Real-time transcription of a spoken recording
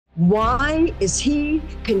Why is he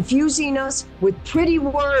confusing us with pretty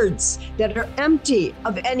words that are empty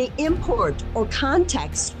of any import or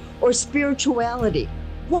context or spirituality?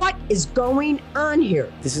 What is going on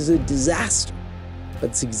here? This is a disaster.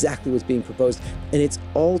 That's exactly what's being proposed. And it's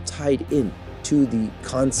all tied in to the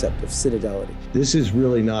concept of synodality. This is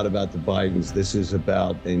really not about the Bidens. This is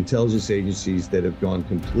about intelligence agencies that have gone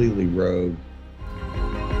completely rogue.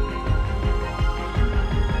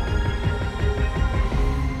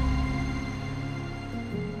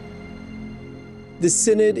 The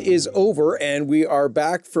Synod is over and we are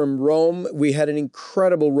back from Rome. We had an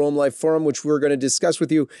incredible Rome Life Forum, which we're going to discuss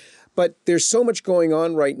with you. But there's so much going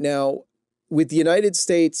on right now with the United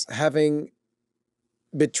States having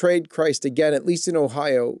betrayed Christ again, at least in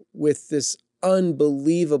Ohio, with this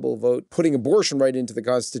unbelievable vote, putting abortion right into the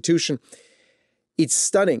Constitution. It's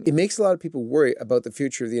stunning. It makes a lot of people worry about the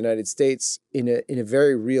future of the United States in a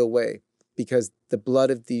very real way, because the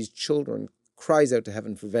blood of these children cries out to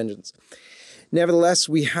heaven for vengeance. Nevertheless,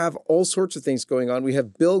 we have all sorts of things going on. We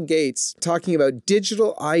have Bill Gates talking about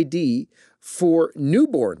digital ID for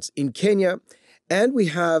newborns in Kenya. And we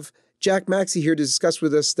have Jack Maxey here to discuss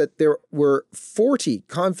with us that there were 40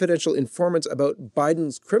 confidential informants about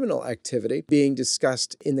Biden's criminal activity being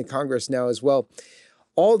discussed in the Congress now as well.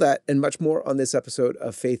 All that and much more on this episode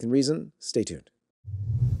of Faith and Reason. Stay tuned.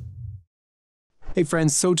 Hey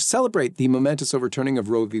friends, so to celebrate the momentous overturning of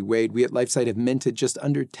Roe v. Wade, we at LifeSite have minted just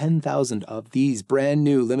under 10,000 of these brand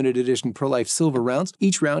new limited edition pro-life silver rounds.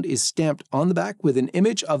 Each round is stamped on the back with an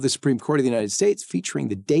image of the Supreme Court of the United States featuring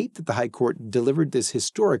the date that the High Court delivered this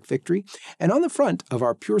historic victory. And on the front of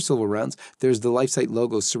our pure silver rounds, there's the LifeSite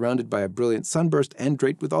logo surrounded by a brilliant sunburst and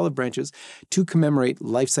draped with olive branches to commemorate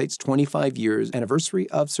LifeSite's 25 years anniversary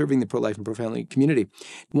of serving the pro-life and pro-family community.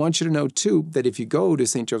 I want you to know too that if you go to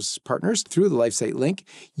St. Joseph's Partners through the LifeSite link,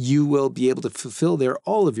 you will be able to fulfill there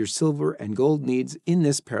all of your silver and gold needs in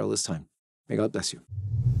this perilous time. May God bless you.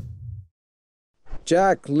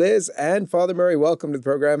 Jack, Liz, and Father Murray, welcome to the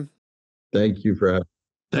program. Thank you for having me.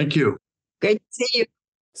 Thank you. Great to see you.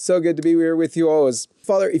 So good to be here with you always.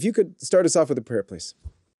 Father, if you could start us off with a prayer, please.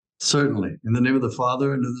 Certainly. In the name of the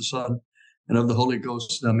Father, and of the Son, and of the Holy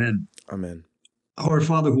Ghost. Amen. Amen. Our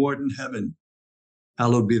Father who art in heaven,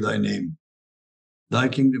 hallowed be thy name. Thy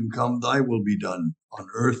kingdom come, thy will be done, on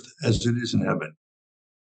earth as it is in heaven.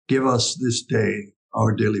 Give us this day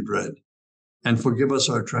our daily bread, and forgive us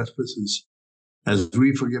our trespasses, as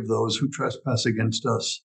we forgive those who trespass against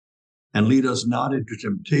us. And lead us not into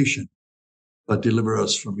temptation, but deliver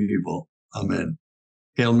us from evil. Amen.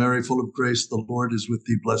 Hail Mary, full of grace, the Lord is with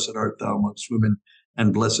thee. Blessed art thou amongst women,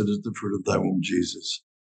 and blessed is the fruit of thy womb, Jesus.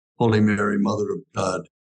 Holy Mary, Mother of God,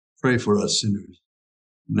 pray for us sinners,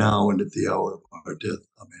 now and at the hour of our death.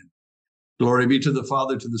 Amen. Glory be to the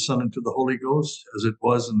Father, to the Son, and to the Holy Ghost, as it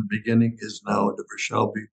was in the beginning, is now, and ever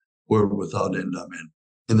shall be, world without end. Amen.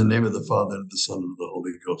 In the name of the Father, and of the Son, and of the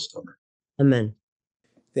Holy Ghost. Amen. Amen.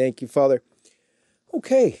 Thank you, Father.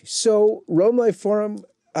 Okay, so Rome Life Forum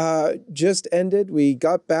just ended. We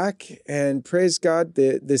got back, and praise God,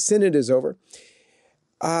 the Synod is over.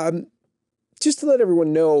 Just to let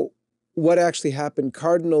everyone know what actually happened,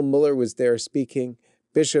 Cardinal Muller was there speaking.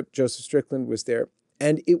 Bishop Joseph Strickland was there,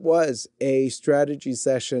 and it was a strategy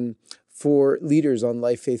session for leaders on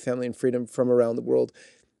life, faith, family, and freedom from around the world.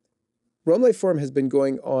 Rome Life Forum has been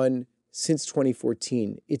going on since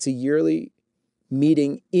 2014. It's a yearly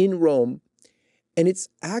meeting in Rome, and it's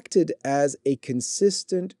acted as a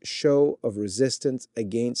consistent show of resistance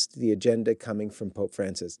against the agenda coming from Pope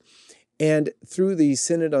Francis. And through the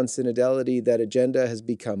Synod on Synodality, that agenda has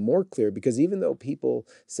become more clear, because even though people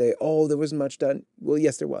say, oh, there wasn't much done, well,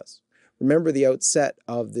 yes, there was. Remember the outset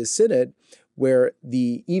of the Synod, where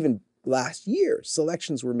even last year,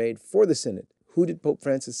 selections were made for the Synod. Who did Pope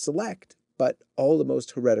Francis select? But all the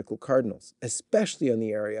most heretical cardinals, especially on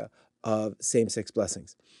the area of same-sex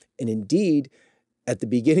blessings. And indeed, at the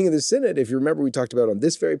beginning of the Synod, if you remember, we talked about on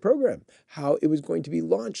this very program, how it was going to be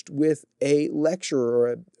launched with a lecture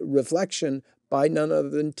or a reflection by none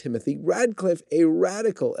other than Timothy Radcliffe, a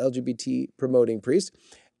radical LGBT promoting priest.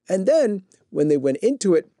 And then when they went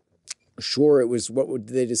into it, sure, it was what would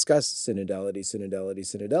they discuss? Synodality, synodality,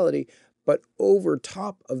 synodality. But over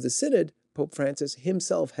top of the Synod, Pope Francis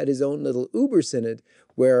himself had his own little Uber Synod,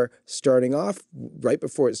 where starting off right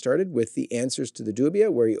before it started with the answers to the dubia,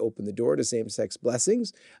 where he opened the door to same-sex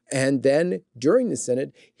blessings. And then during the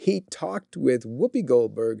Synod, he talked with Whoopi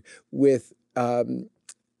Goldberg, with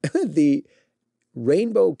the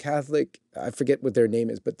Rainbow Catholic, I forget what their name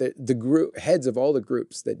is, but the group heads of all the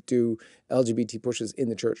groups that do LGBT pushes in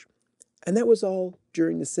the church. And that was all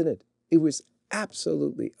during the Synod. It was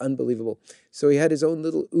absolutely unbelievable. So he had his own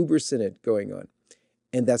little Uber Synod going on,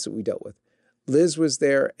 and that's what we dealt with. Liz was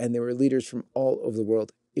there, and there were leaders from all over the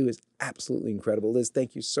world. It was absolutely incredible. Liz,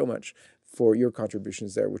 thank you so much for your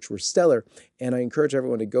contributions there, which were stellar. And I encourage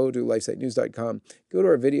everyone to go to LifeSiteNews.com, go to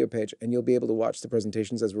our video page, and you'll be able to watch the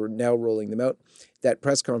presentations as we're now rolling them out. That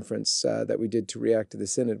press conference that we did to react to the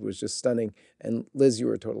Synod was just stunning. And Liz, you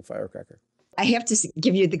were a total firecracker. I have to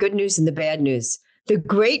give you the good news and the bad news. The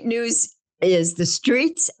great news is the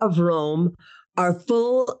streets of Rome are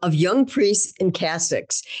full of young priests in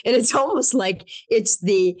cassocks. And it's almost like it's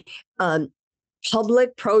the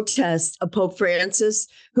public protest of Pope Francis,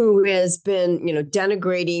 who has been,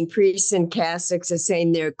 denigrating priests in cassocks as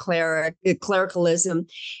saying they're clericalism.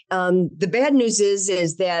 The bad news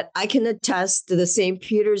is that I can attest to the St.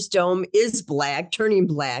 Peter's Dome is black, turning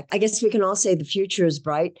black. I guess we can all say the future is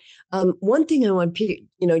bright. One thing I want,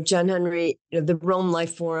 John Henry, the Rome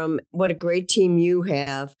Life Forum, what a great team you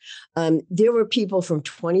have. There were people from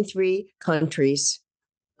 23 countries.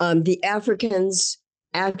 The Africans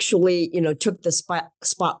actually, took the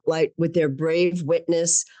spotlight with their brave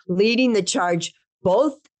witness, leading the charge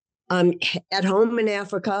both at home in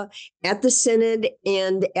Africa, at the Synod,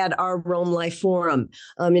 and at our Rome Life Forum.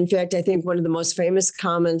 In fact, I think one of the most famous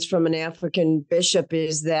comments from an African bishop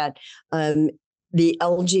is that the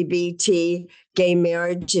LGBT gay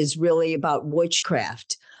marriage is really about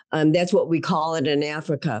witchcraft. That's what we call it in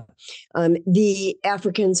Africa. The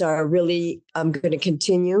Africans are really going to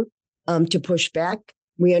continue to push back.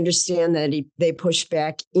 We understand that they push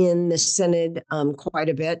back in the Synod quite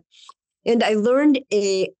a bit. And I learned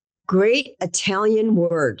a great Italian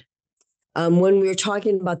word when we were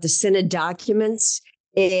talking about the Synod documents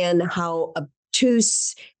and how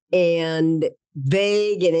obtuse and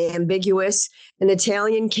vague and ambiguous. An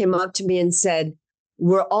Italian came up to me and said,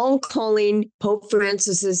 we're all calling Pope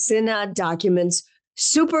Francis's Synod documents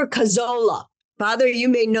super cazzola. Father, you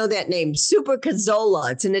may know that name, super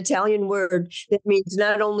cazzola. It's an Italian word that means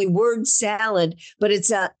not only word salad, but it's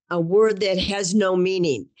a word that has no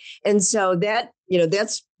meaning. And so that,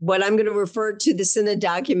 that's what I'm going to refer to the Synod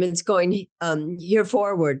documents going here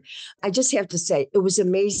forward. I just have to say, it was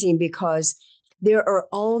amazing because there are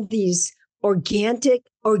all these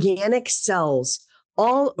organic cells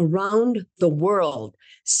all around the world,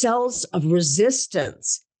 cells of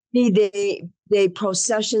resistance, be they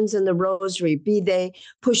processions in the rosary, be they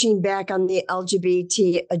pushing back on the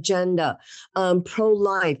LGBT agenda,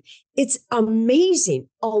 pro-life. It's amazing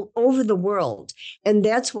all over the world. And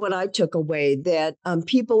that's what I took away, that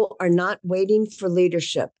people are not waiting for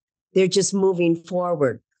leadership. They're just moving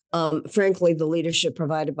forward. Frankly, the leadership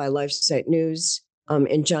provided by LifeSiteNews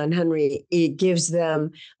and John Henry, it gives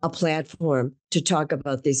them a platform to talk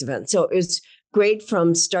about these events. So it's great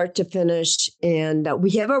from start to finish. And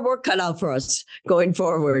we have our work cut out for us going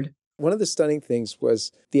forward. One of the stunning things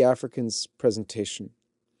was the Africans' presentation.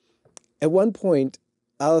 At one point,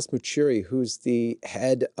 Alice Muchiri, who's the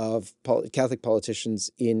head of Catholic politicians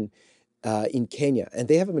in Kenya, and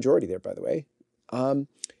they have a majority there, by the way,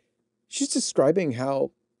 she's describing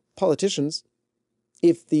how politicians,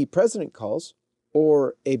 if the president calls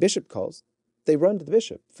or a bishop calls, they run to the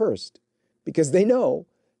bishop first, because they know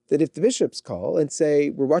that if the bishops call and say,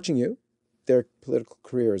 we're watching you, their political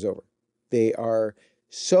career is over. They are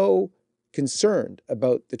so concerned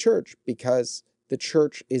about the church because the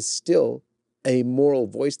church is still a moral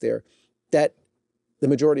voice there that the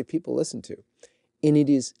majority of people listen to. And it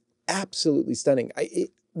is absolutely stunning.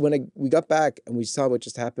 We got back and we saw what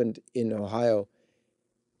just happened in Ohio,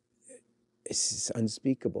 it's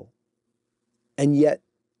unspeakable. And yet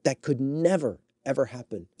that could never, ever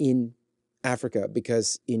happen in Africa,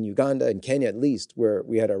 because in Uganda and Kenya, at least, where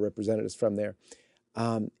we had our representatives from there,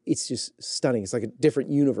 it's just stunning. It's like a different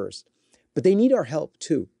universe. But they need our help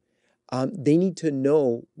too. They need to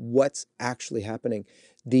know what's actually happening.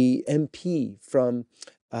 The MP from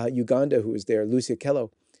Uganda who was there, Lucia Kello,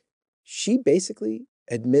 she basically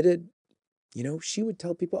admitted, she would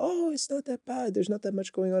tell people, oh, it's not that bad. There's not that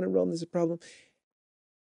much going on in Rome. There's a problem.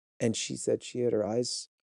 And she said she had her eyes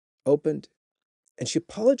opened and she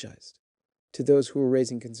apologized to those who were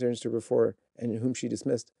raising concerns to her before and whom she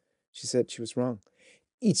dismissed. She said she was wrong.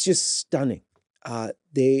 It's just stunning.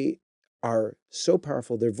 They are so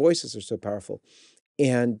powerful. Their voices are so powerful.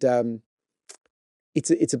 And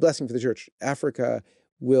it's a blessing for the church. Africa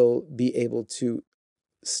will be able to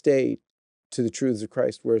stay to the truths of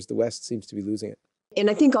Christ, whereas the West seems to be losing it. And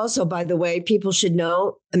I think also, by the way, people should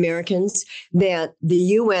know, Americans, that the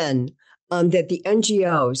UN, that the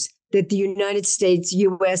NGOs, that the United States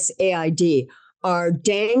USAID are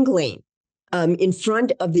dangling in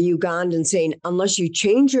front of the Ugandans saying, unless you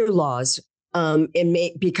change your laws, and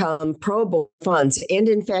may become pro funds. And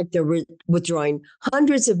in fact, they're withdrawing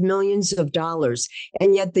hundreds of millions of dollars.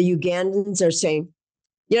 And yet the Ugandans are saying,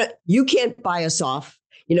 you can't buy us off.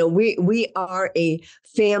 We are a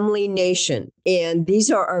family nation, and these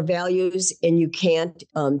are our values, and you can't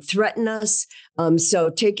threaten us. So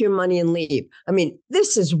take your money and leave. I mean,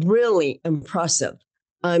 this is really impressive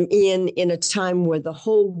in a time where the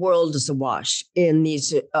whole world is awash in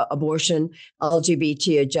these abortion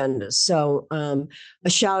LGBT agendas. So a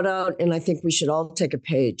shout out, and I think we should all take a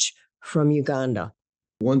page from Uganda.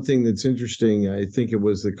 One thing that's interesting, I think it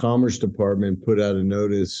was the Commerce Department put out a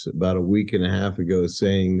notice about a week and a half ago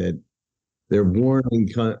saying that they're warning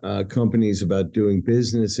companies about doing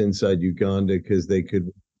business inside Uganda because they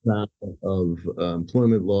could of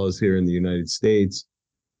employment laws here in the United States.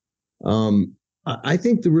 I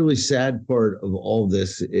think the really sad part of all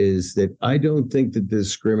this is that I don't think that the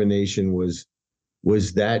discrimination was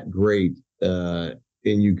that great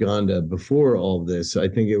in Uganda before all this. I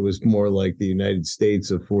think it was more like the United States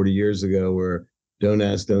of 40 years ago, where don't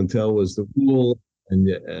ask, don't tell was the rule, and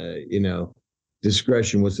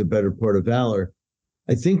discretion was the better part of valor.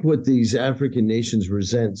 I think what these African nations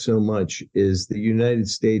resent so much is the United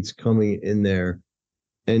States coming in there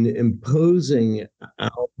and imposing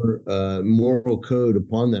our moral code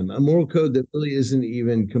upon them, a moral code that really isn't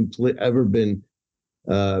even ever been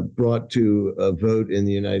brought to a vote in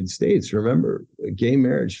the United States. Remember, gay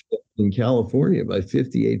marriage in California by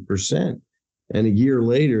 58%. And a year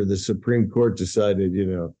later, the Supreme Court decided,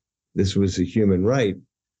 this was a human right.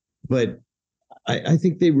 But I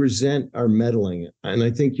think they resent our meddling. And I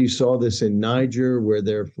think you saw this in Niger, where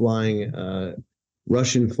they're flying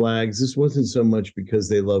Russian flags. This wasn't so much because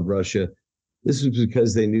they love Russia. This was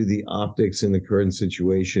because they knew the optics in the current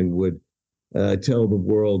situation would tell the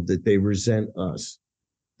world that they resent us.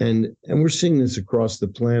 And we're seeing this across the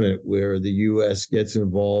planet where the U.S. gets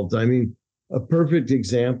involved. I mean, a perfect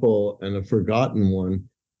example and a forgotten one.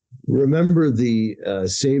 Remember the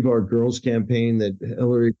Save Our Girls campaign that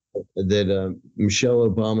Michelle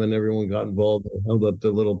Obama and everyone got involved and held up the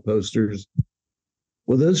little posters?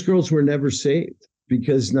 Well, those girls were never saved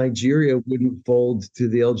because Nigeria wouldn't fold to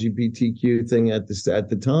the LGBTQ thing at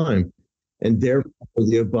the time. And therefore,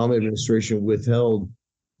 the Obama administration withheld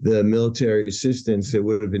the military assistance that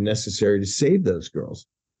would have been necessary to save those girls.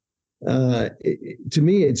 To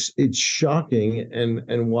me, it's shocking.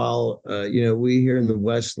 And while we here in the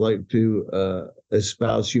West like to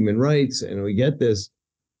espouse human rights, and we get this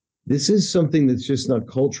is something that's just not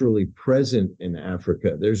culturally present in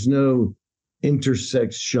Africa. There's no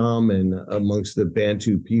intersex shaman amongst the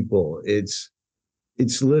Bantu people. It's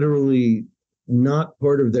literally not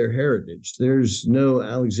part of their heritage. There's no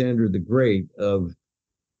Alexander the Great of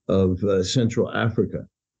Central Africa.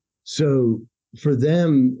 So for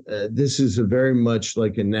them, this is a very much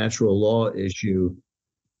like a natural law issue.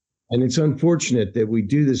 And it's unfortunate that we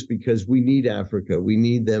do this because we need Africa. We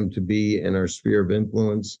need them to be in our sphere of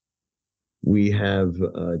influence. We have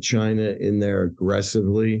China in there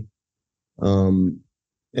aggressively. And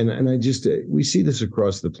I just, we see this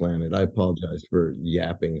across the planet. I apologize for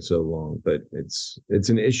yapping so long, but it's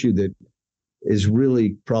an issue that is really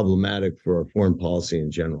problematic for our foreign policy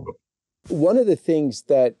in general. One of the things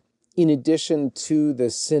that, in addition to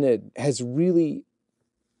the Synod, has really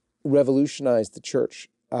revolutionized the church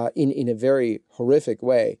in a very horrific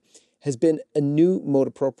way, has been a new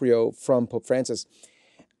motu proprio from Pope Francis.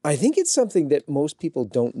 I think it's something that most people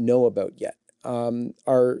don't know about yet.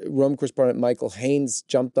 Our Rome correspondent Michael Haynes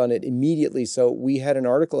jumped on it immediately, so we had an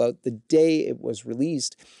article out the day it was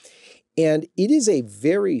released. And it is a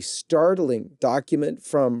very startling document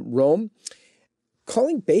from Rome,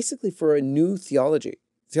 calling basically for a new theology.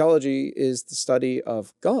 Theology is the study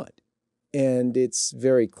of God. And it's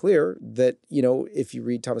very clear that, if you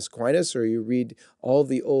read Thomas Aquinas or you read all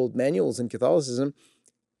the old manuals in Catholicism,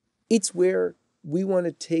 it's where we want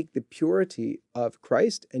to take the purity of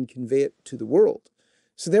Christ and convey it to the world.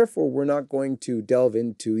 So therefore, we're not going to delve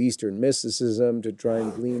into Eastern mysticism to try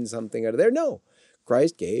and glean something out of there. No,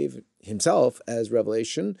 Christ gave himself as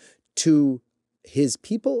revelation to his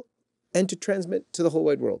people and to transmit to the whole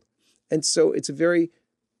wide world. And so it's a very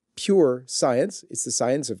pure science. It's the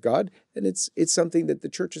science of God, and it's something that the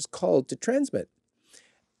church is called to transmit.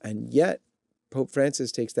 And yet, Pope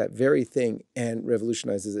Francis takes that very thing and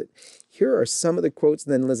revolutionizes it. Here are some of the quotes,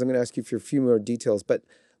 and then Liz, I'm going to ask you for a few more details, but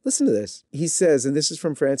listen to this. He says, and this is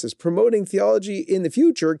from Francis, promoting theology in the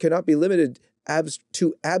future cannot be limited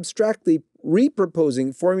to abstractly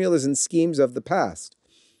reproposing formulas and schemes of the past.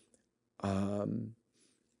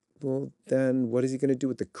 well, then what is he going to do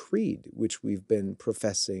with the creed, which we've been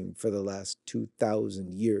professing for the last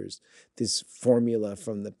 2,000 years, this formula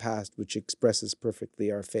from the past which expresses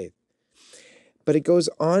perfectly our faith? But it goes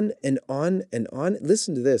on and on and on.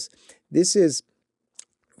 Listen to this.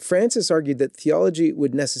 Francis argued that theology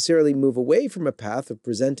would necessarily move away from a path of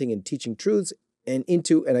presenting and teaching truths and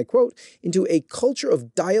into, and I quote, into a culture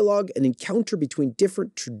of dialogue and encounter between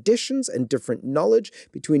different traditions and different knowledge,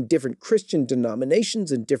 between different Christian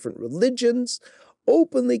denominations and different religions,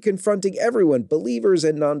 openly confronting everyone, believers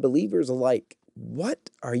and non-believers alike. What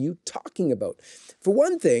are you talking about? For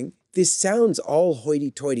one thing, this sounds all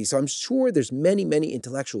hoity-toity, so I'm sure there's many, many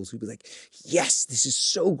intellectuals who'd be like, yes, this is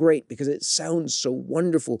so great because it sounds so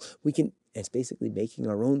wonderful. It's basically making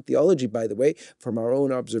our own theology, by the way, from our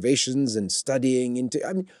own observations and studying into,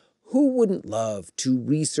 who wouldn't love to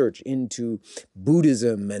research into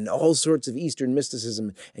Buddhism and all sorts of Eastern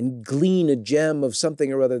mysticism and glean a gem of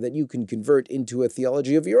something or other that you can convert into a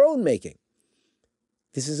theology of your own making?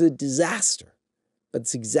 This is a disaster. But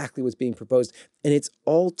it's exactly what's being proposed. And it's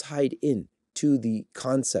all tied in to the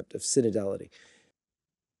concept of synodality.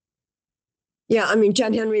 Yeah,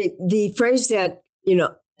 John Henry, the phrase that,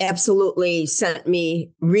 absolutely sent me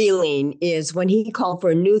reeling is when he called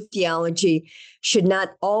for a new theology should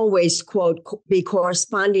not always, quote, be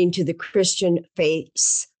corresponding to the Christian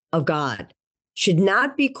face of God. Should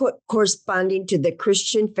not be corresponding to the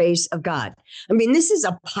Christian face of God. This is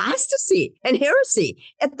apostasy and heresy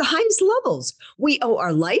at the highest levels. We owe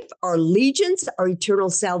our life, our allegiance, our eternal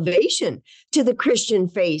salvation to the Christian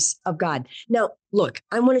face of God. Now, look,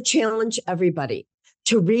 I want to challenge everybody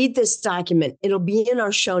to read this document. It'll be in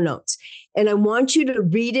our show notes. And I want you to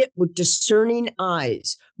read it with discerning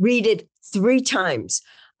eyes. Read it 3 times.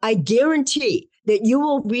 I guarantee that you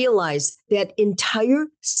will realize that entire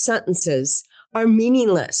sentences are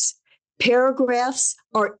meaningless. Paragraphs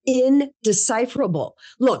are indecipherable.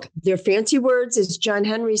 Look, they're fancy words, as John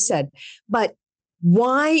Henry said, but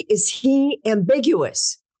why is he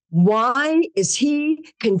ambiguous? Why is he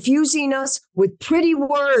confusing us with pretty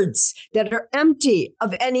words that are empty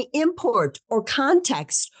of any import or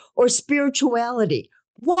context or spirituality?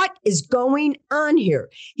 What is going on here?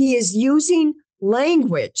 He is using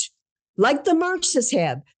language like the Marxists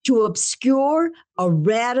have, to obscure a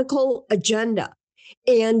radical agenda.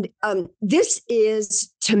 And this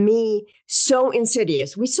is, to me, so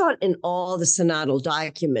insidious. We saw it in all the synodal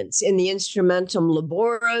documents, in the Instrumentum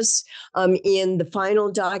Laboris, in the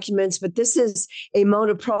final documents, but this is a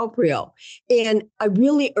motu proprio. And I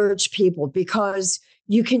really urge people, because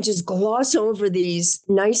you can just gloss over these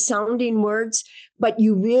nice sounding words, but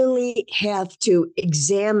you really have to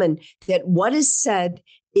examine that what is said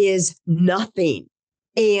is nothing.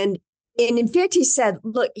 And in fact, he said,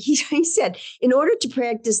 look, he said, in order to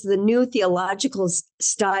practice the new theological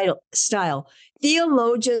style,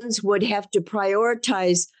 theologians would have to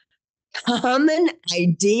prioritize common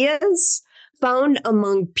ideas found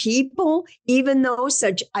among people, even though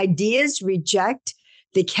such ideas reject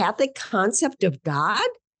the Catholic concept of God.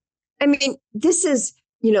 This is,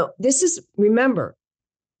 remember,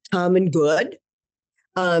 common good,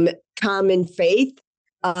 common faith,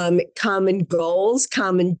 common goals,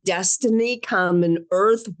 common destiny, common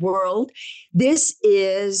earth world. This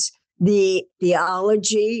is the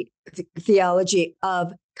theology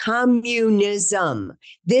of communism.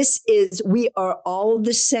 This is, we are all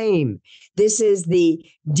the same. This is the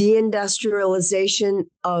deindustrialization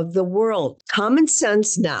of the world. Common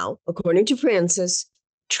sense now, according to Francis,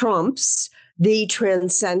 trumps the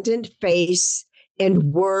transcendent face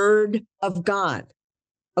and word of God.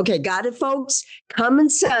 Okay, got it, folks? Common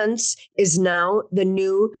sense is now the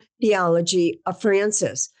new theology of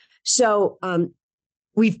Francis. So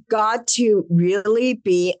we've got to really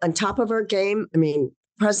be on top of our game.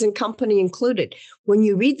 Present company included, when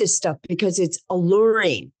you read this stuff, because it's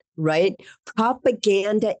alluring, right?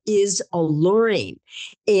 Propaganda is alluring,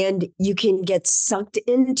 and you can get sucked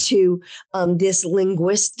into this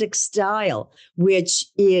linguistic style, which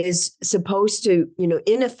is supposed to,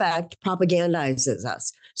 in effect, propagandizes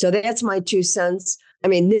us. So that's my 2 cents.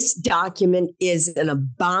 This document is an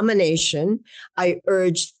abomination. I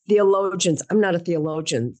urge theologians, I'm not a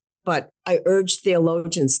theologian, but I urge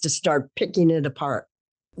theologians to start picking it apart.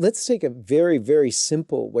 Let's take a very, very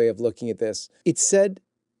simple way of looking at this. It's said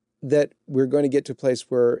that we're going to get to a place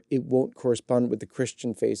where it won't correspond with the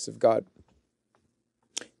Christian face of God.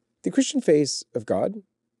 The Christian face of God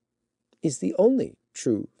is the only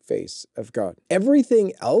true face of God.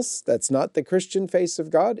 Everything else that's not the Christian face of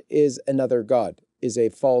God is another God, is a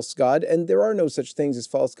false God, and there are no such things as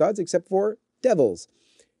false gods except for devils.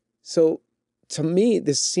 So to me,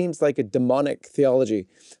 this seems like a demonic theology.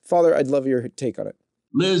 Father, I'd love your take on it.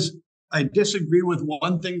 Liz, I disagree with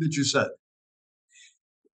one thing that you said.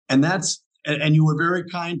 And you were very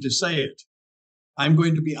kind to say it. I'm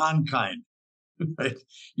going to be unkind. Right?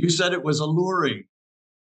 You said it was alluring,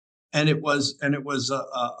 and it was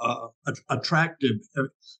attractive.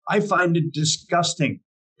 I find it disgusting.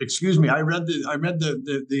 Excuse me. I read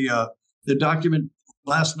the document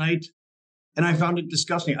last night, and I found it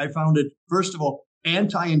disgusting. I found it, first of all,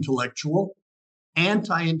 anti-intellectual.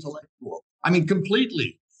 I mean,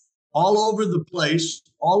 completely, all over the place.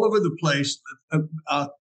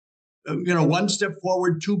 One step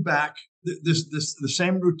forward, two back. The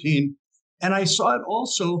same routine, and I saw it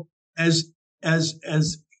also as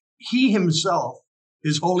he himself,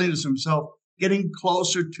 His Holiness himself, getting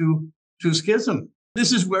closer to schism.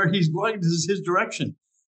 This is where he's going. This is his direction.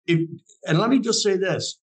 And let me just say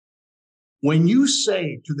this: when you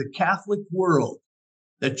say to the Catholic world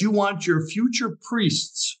that you want your future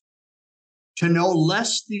priests to know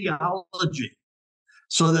less theology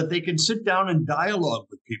so that they can sit down and dialogue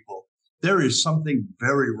with people, there is something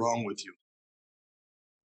very wrong with you.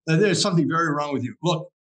 There's something very wrong with you. Look,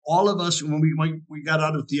 all of us, when we got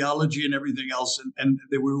out of theology and everything else, and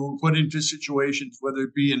we were put into situations, whether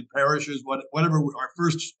it be in parishes, whatever our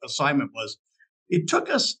first assignment was, it took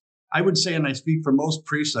us, I would say, and I speak for most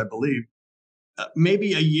priests, I believe,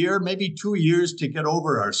 maybe a year, maybe 2 years to get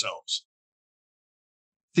over ourselves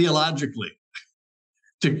theologically.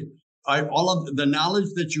 All of the knowledge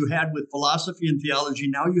that you had with philosophy and theology,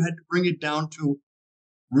 now you had to bring it down to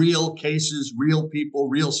real cases, real people,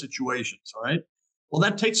 real situations. All right. Well,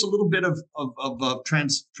 that takes a little bit of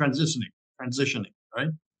transitioning, right?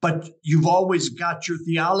 But you've always got your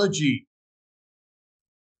theology.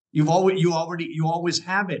 You always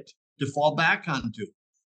have it to fall back onto.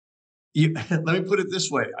 Let me put it this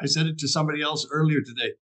way. I said it to somebody else earlier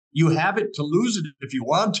today. You have it to lose it if you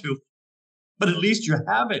want to, but at least you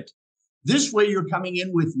have it. This way, you're coming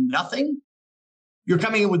in with nothing. You're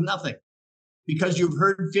coming in with nothing because you've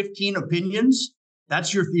heard 15 opinions.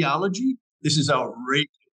 That's your theology. This is outrageous.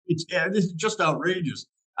 This is just outrageous.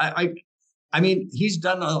 I mean, he's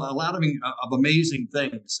done a lot of amazing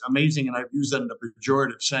things. Amazing, and I've used that in a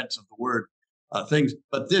pejorative sense of the word, things.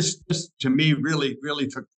 But this to me really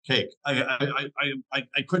took the cake.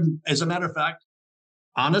 I couldn't. As a matter of fact,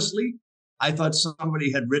 honestly, I thought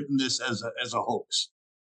somebody had written this as a hoax.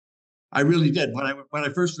 I really did. When I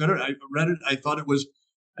first read it, I thought it was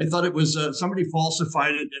somebody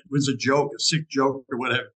falsified it. It was a joke, a sick joke or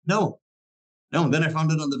whatever. No. And then I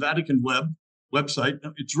found it on the Vatican website.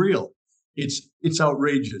 It's real. It's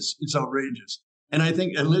outrageous. It's outrageous. And I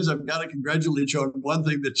think, and Liz, I've got to congratulate you on one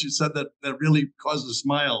thing that you said that really caused a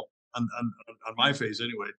smile on my face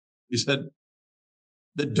anyway. You said,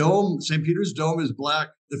 the dome, St. Peter's Dome is black.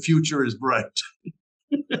 The future is bright.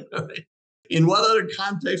 In what other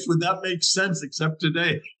context would that make sense except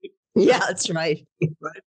today? Yeah, that's right.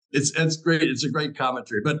 Right. It's great. It's a great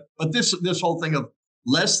commentary. But this whole thing of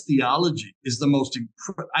less theology is the most.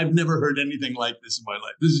 I've never heard anything like this in my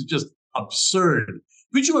life. This is just absurd.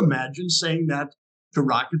 Could you imagine saying that to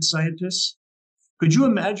rocket scientists? Could you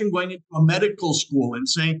imagine going into a medical school and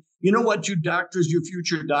saying, you know what, you doctors, your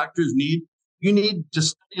future doctors need? You need to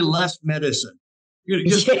study less medicine.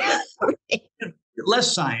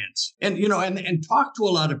 Less science, and and talk to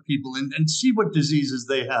a lot of people and see what diseases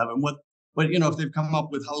they have and what if they've come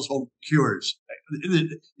up with household cures.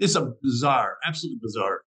 It's absolutely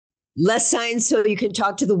bizarre. Less science so you can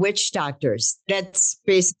talk to the witch doctors. That's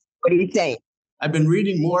basically what he's saying. I've been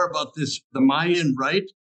reading more about the Mayan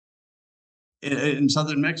rite in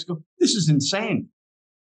southern Mexico. This is insane.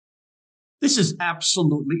 This is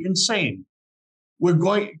absolutely insane.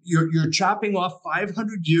 You're chopping off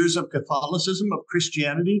 500 years of Catholicism, of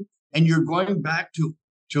Christianity, and you're going back to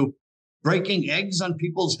breaking eggs on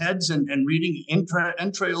people's heads and reading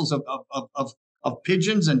entrails of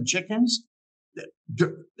pigeons and chickens.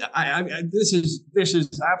 This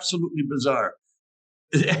is absolutely bizarre.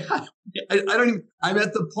 I'm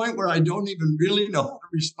at the point where I don't even really know how to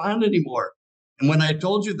respond anymore. And when I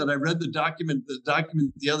told you that I read the document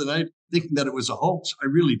the other night, thinking that it was a hoax, I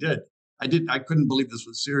really did. I couldn't believe this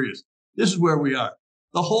was serious. This is where we are.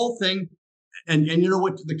 The whole thing, and you know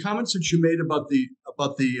what? The comments that you made about the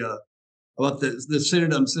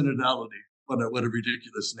Synod on Synodality. What a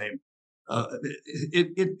ridiculous name.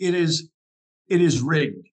 It is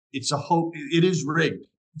rigged. It's a hoax. It is rigged.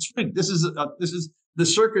 It's rigged. This is the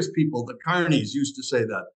circus people. The carnies used to say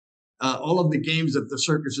that. All of the games at the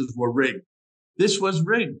circuses were rigged. This was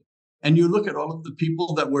rigged. And you look at all of the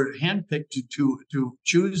people that were handpicked to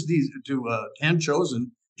choose hand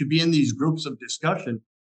chosen to be in these groups of discussion,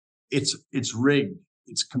 it's rigged.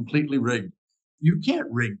 It's completely rigged. You can't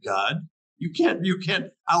rig God. You can't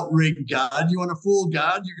outrig God. You want to fool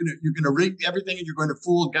God? You're gonna rig everything and you're going to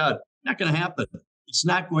fool God. Not going to happen. It's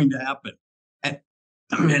not going to happen.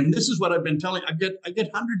 And this is what I've been telling. I get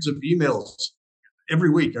hundreds of emails every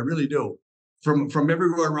week. I really do, from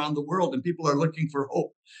everywhere around the world, and people are looking for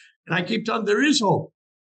hope. And I keep telling them there is hope.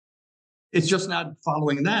 It's just not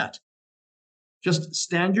following that. Just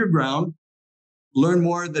stand your ground, learn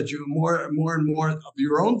more and more of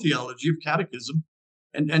your own theology of catechism,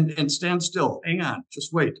 and stand still. Hang on,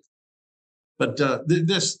 just wait. But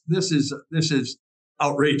this is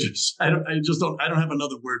outrageous. I don't have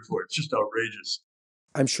another word for it. It's just outrageous.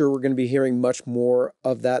 I'm sure we're going to be hearing much more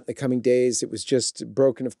of that in the coming days. It was just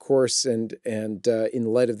broken, of course, and in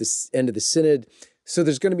light of this end of the Synod. So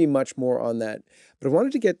there's going to be much more on that. But I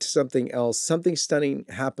wanted to get to something else. Something stunning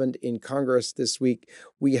happened in Congress this week.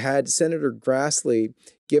 We had Senator Grassley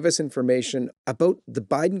give us information about the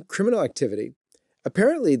Biden criminal activity.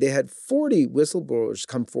 Apparently, they had 40 whistleblowers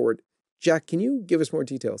come forward. Jack, can you give us more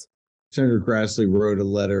details? Senator Grassley wrote a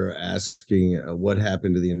letter asking what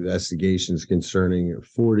happened to the investigations concerning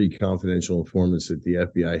 40 confidential informants that the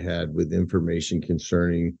FBI had with information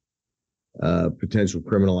concerning potential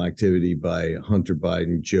criminal activity by Hunter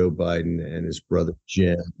Biden, Joe Biden, and his brother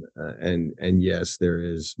Jim. And yes, there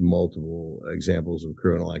is multiple examples of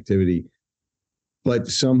criminal activity. But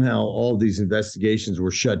somehow all these investigations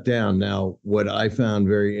were shut down. Now, what I found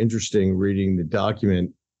very interesting reading the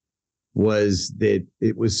document was that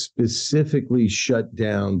it was specifically shut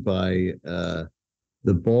down by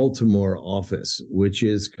the Baltimore office, which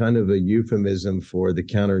is kind of a euphemism for the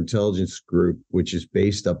counterintelligence group, which is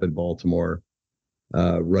based up in Baltimore,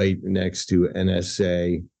 right next to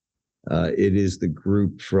NSA. It is the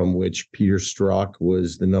group from which Peter Strzok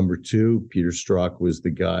was the number 2. Peter Strzok was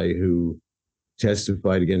the guy who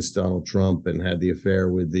testified against Donald Trump and had the affair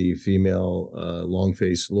with the female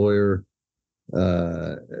long-faced lawyer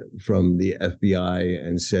from the FBI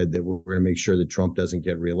and said that we're going to make sure that Trump doesn't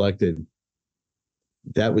get reelected.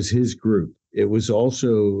 That was his group. It was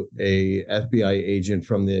also a FBI agent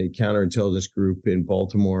from the counterintelligence group in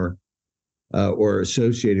Baltimore or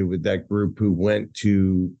associated with that group who went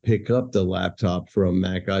to pick up the laptop from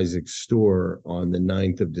Mac Isaac's store on the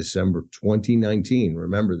 9th of December, 2019.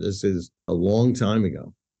 Remember, this is a long time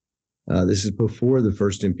ago. This is before the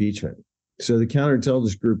first impeachment. So the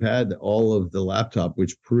counterintelligence group had all of the laptop,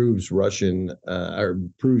 which proves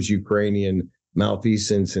proves Ukrainian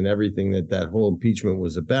malfeasance and everything that whole impeachment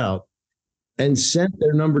was about, and sent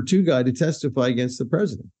their number 2 guy to testify against the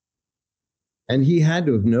president. And he had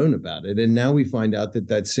to have known about it. And now we find out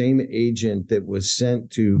that same agent that was sent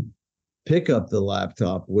to pick up the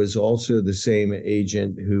laptop was also the same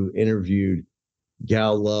agent who interviewed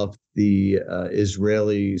Gal Luft, the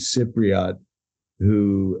Israeli Cypriot,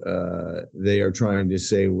 who they are trying to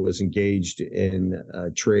say was engaged in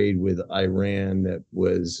trade with Iran that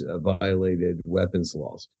was violated weapons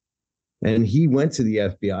laws. And he went to the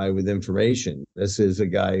FBI with information. This is a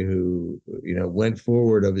guy who, went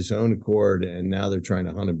forward of his own accord, and now they're trying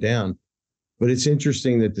to hunt him down. But it's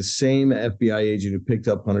interesting that the same FBI agent who picked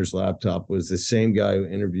up Hunter's laptop was the same guy who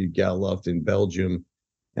interviewed Gal Luft in Belgium,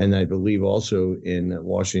 and I believe also in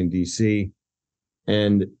Washington, D.C.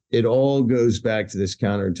 And it all goes back to this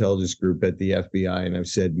counterintelligence group at the FBI. And I've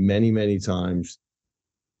said many, many times,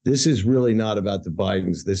 this is really not about the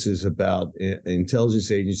Bidens. This is about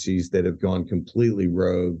intelligence agencies that have gone completely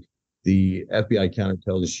rogue. The FBI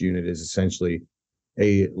counterintelligence unit is essentially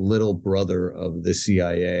a little brother of the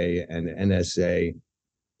CIA and NSA.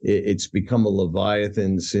 It's become a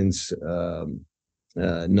leviathan since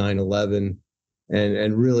 9/11.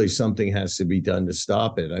 And really something has to be done to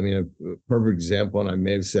stop it. I mean, a perfect example, and I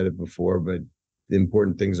may have said it before, but the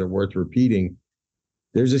important things are worth repeating.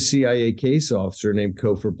 There's a CIA case officer named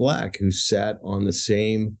Kofor Black who sat on the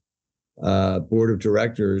same board of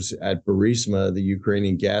directors at Burisma, the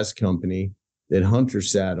Ukrainian gas company that Hunter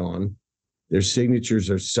sat on. Their signatures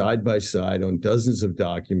are side by side on dozens of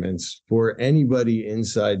documents. For anybody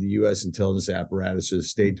inside the U.S. intelligence apparatus or the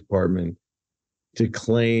State Department to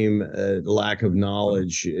claim lack of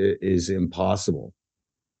knowledge is impossible.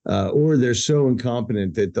 Or they're so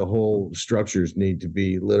incompetent that the whole structures need to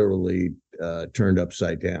be literally turned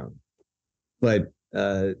upside down. But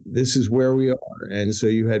this is where we are. And so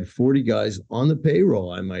you had 40 guys on the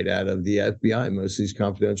payroll, I might add, of the FBI. Most of these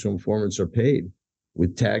confidential informants are paid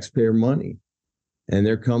with taxpayer money. And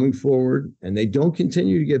they're coming forward, and they don't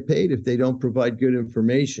continue to get paid if they don't provide good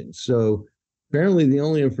information. So apparently the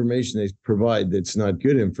only information they provide that's not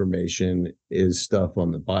good information is stuff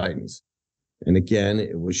on the Bidens. And again,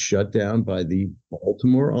 it was shut down by the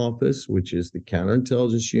Baltimore office, which is the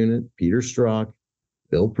counterintelligence unit, Peter Strzok,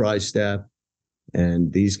 Bill Priestap.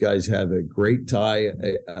 And these guys have a great tie,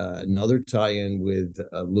 another tie-in with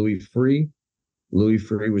Louis Freeh. Louis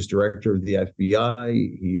Freeh was director of the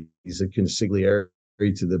FBI. He's a consigliere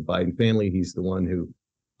to the Biden family. He's the one who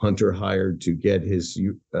Hunter hired to get his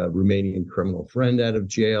Romanian criminal friend out of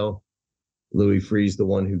jail. Louis Freeh's the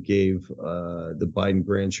one who gave the Biden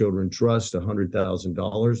Grandchildren Trust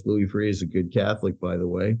 $100,000. Louis Freeh is a good Catholic, by the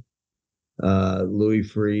way. Louis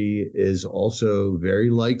Freeh is also very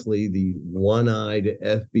likely the one-eyed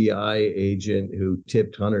FBI agent who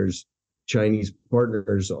tipped Hunter's Chinese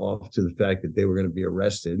partners off to the fact that they were going to be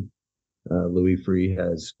arrested. Louis Freeh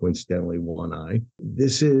has coincidentally one eye.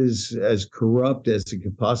 This is as corrupt as it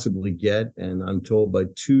could possibly get, and I'm told by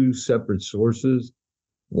two separate sources.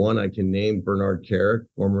 One I can name, Bernard Kerik,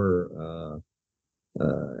 former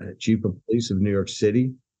chief of police of New York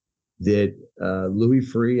City, that Louis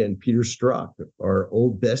Freeh and Peter Strzok are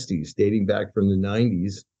old besties dating back from the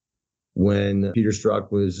 90s when Peter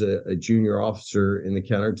Strzok was a junior officer in the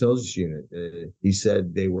counterintelligence unit. He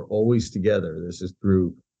said they were always together. This is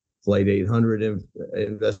through Flight 800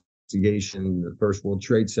 investigation, the First World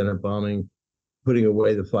Trade Center bombing, putting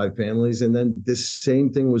away the 5 families. And then this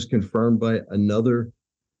same thing was confirmed by another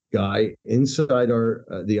guy inside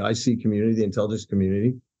the IC community, the intelligence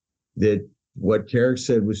community, that what Kerik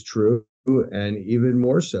said was true, and even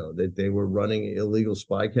more so, that they were running illegal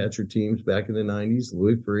spy catcher teams back in the 90s,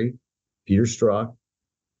 Louis Freeh, Peter Strzok,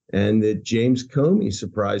 and that James Comey,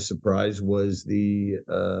 surprise, surprise, was the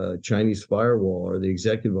Chinese firewall or the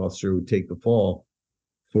executive officer who would take the fall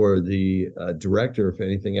for the director if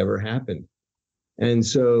anything ever happened. And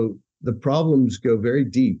so the problems go very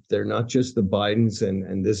deep. They're not just the Bidens,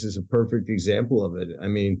 and this is a perfect example of it. I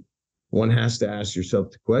mean, one has to ask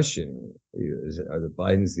yourself the question, are the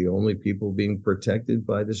Bidens the only people being protected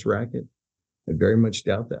by this racket? I very much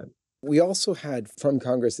doubt that. We also had from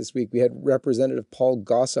Congress this week, we had Representative Paul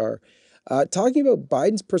Gosar talking about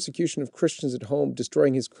Biden's persecution of Christians at home,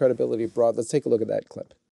 destroying his credibility abroad. Let's take a look at that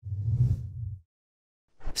clip.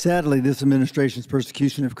 Sadly, this administration's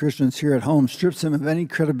persecution of Christians here at home strips him of any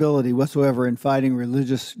credibility whatsoever in fighting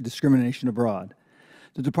religious discrimination abroad.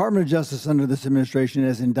 The Department of Justice under this administration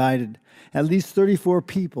has indicted at least 34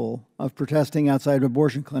 people of protesting outside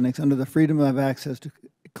abortion clinics under the Freedom of Access to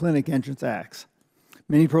Clinic Entrance Acts.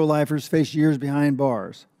 Many pro-lifers face years behind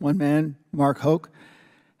bars. One man, Mark Hoke,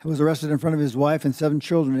 was arrested in front of his wife and 7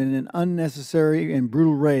 children in an unnecessary and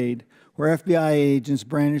brutal raid where FBI agents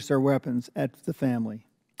brandished their weapons at the family.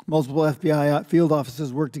 Multiple FBI field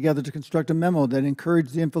offices worked together to construct a memo that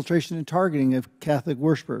encouraged the infiltration and targeting of Catholic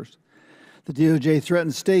worshipers. The DOJ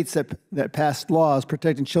threatened states that passed laws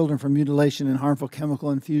protecting children from mutilation and harmful chemical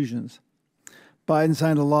infusions. Biden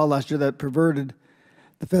signed a law last year that perverted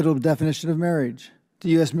the federal definition of marriage. The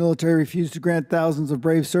U.S. military refused to grant thousands of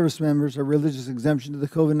brave service members a religious exemption to the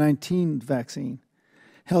COVID-19 vaccine.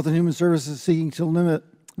 Health and Human Services seeking to limit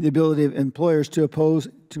the ability of employers to oppose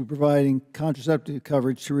to providing contraceptive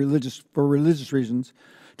coverage for religious reasons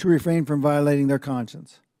to refrain from violating their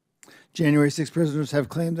conscience. January 6 prisoners have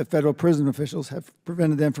claimed that federal prison officials have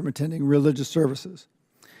prevented them from attending religious services.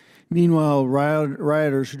 Meanwhile,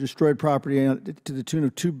 rioters who destroyed property to the tune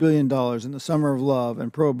of $2 billion in the Summer of Love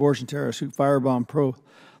and pro-abortion terrorists who firebombed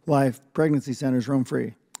pro-life pregnancy centers roam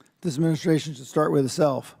free. This administration should start with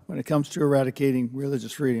itself when it comes to eradicating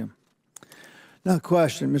religious freedom. Now,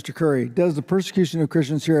 question, Mr. Curry, does the persecution of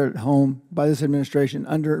Christians here at home by this administration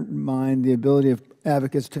undermine the ability of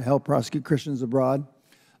advocates to help prosecute Christians abroad?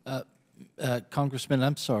 Congressman,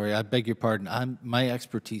 I'm sorry, I beg your pardon. My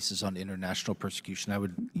expertise is on international persecution. I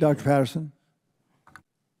would... Dr. Patterson? Do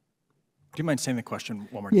you mind saying the question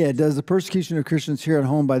one more time? Yeah, does the persecution of Christians here at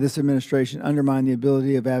home by this administration undermine the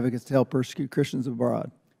ability of advocates to help persecute Christians abroad?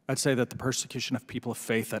 I'd say that the persecution of people of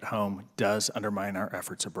faith at home does undermine our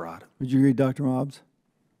efforts abroad. Would you agree, Dr. Mobbs?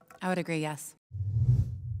 I would agree, yes.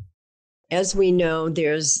 As we know,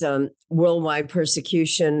 there's worldwide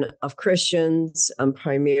persecution of Christians,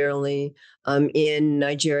 primarily in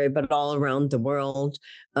Nigeria, but all around the world.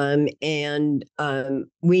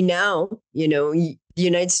 We now, the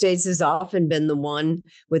United States has often been the one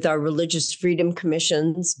with our religious freedom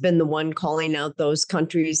commissions, been the one calling out those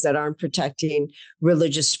countries that aren't protecting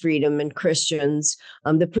religious freedom and Christians.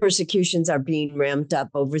 The persecutions are being ramped up.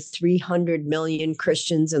 Over 300 million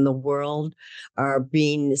Christians in the world are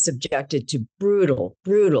being subjected to brutal,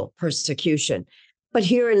 brutal persecution. But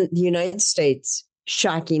here in the United States,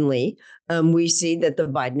 shockingly, we see that the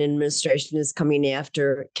Biden administration is coming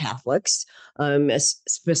after Catholics,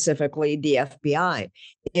 specifically the FBI.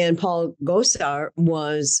 And Paul Gosar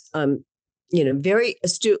was, very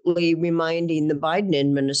astutely reminding the Biden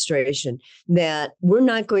administration that we're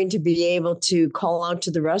not going to be able to call out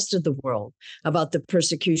to the rest of the world about the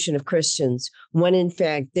persecution of Christians when, in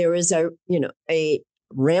fact, there is a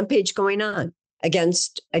rampage going on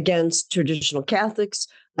against traditional Catholics,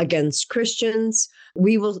 against Christians.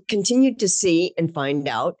 We will continue to see and find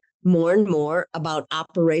out more and more about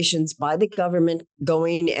operations by the government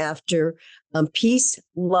going after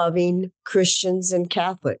peace-loving Christians and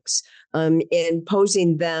Catholics, and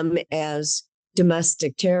posing them as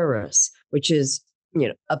domestic terrorists, which is,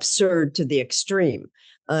 absurd to the extreme.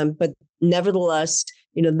 But nevertheless,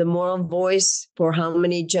 the moral voice for how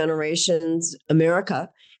many generations America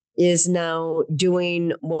is now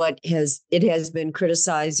doing what it has been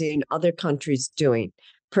criticizing other countries doing,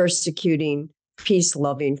 persecuting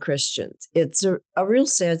peace-loving Christians. It's a real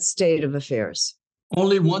sad state of affairs.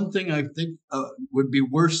 Only one thing I think would be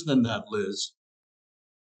worse than that, Liz,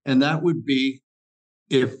 and that would be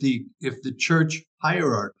if the church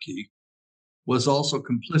hierarchy was also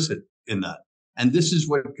complicit in that. And this is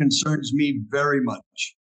what concerns me very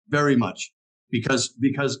much,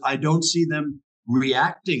 because I don't see them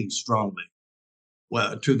reacting strongly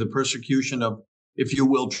to the persecution of, if you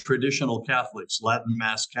will, traditional Catholics, Latin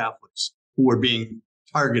Mass Catholics, who are being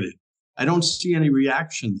targeted. I don't see any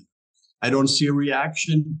reaction there. I don't see a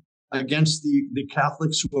reaction against the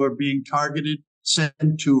Catholics who are being targeted,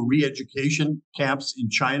 sent to re-education camps in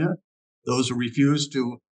China, those who refuse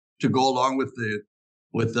to go along with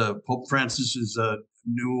the Pope Francis's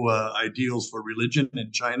new ideals for religion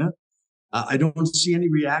in China. I don't see any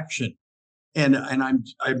reaction. And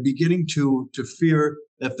I'm beginning to fear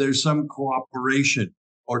that there's some cooperation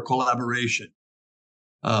or collaboration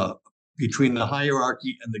between the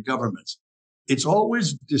hierarchy and the governments. It's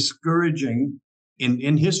always discouraging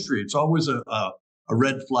in history. It's always a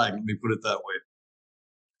red flag, let me put it that way.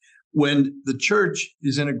 When the church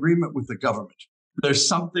is in agreement with the government, there's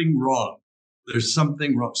something wrong. There's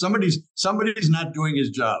something wrong. Somebody's not doing his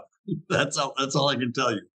job. That's all I can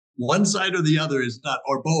tell you. One side or the other is not,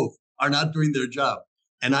 or both are not doing their job.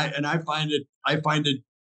 And I find it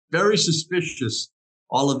very suspicious,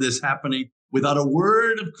 all of this happening without a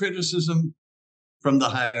word of criticism from the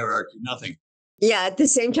hierarchy, nothing. Yeah, at the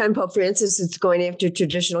same time, Pope Francis is going after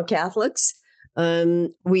traditional Catholics.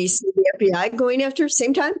 We see the FBI going after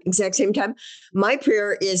exact same time. My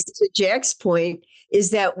prayer is, to Jack's point,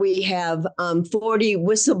 is that we have 40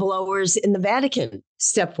 whistleblowers in the Vatican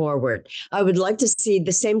step forward. I would like to see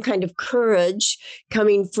the same kind of courage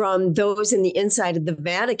coming from those in the inside of the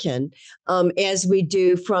Vatican as we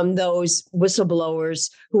do from those whistleblowers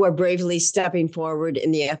who are bravely stepping forward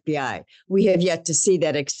in the FBI. We have yet to see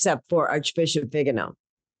that, except for Archbishop Vigano.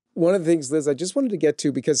 One of the things, Liz, I just wanted to get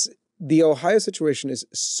to, because the Ohio situation is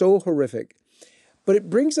so horrific, but it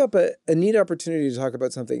brings up a neat opportunity to talk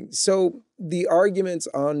about something. So the arguments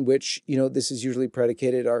on which, this is usually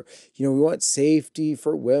predicated are, we want safety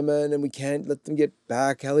for women and we can't let them get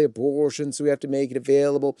back alley abortion, so we have to make it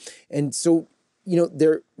available. And so,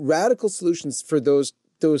 they're radical solutions for those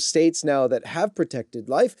states now that have protected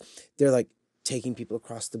life. They're like taking people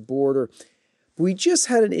across the border. We just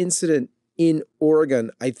had an incident in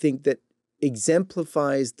Oregon, I think, that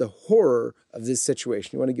exemplifies the horror of this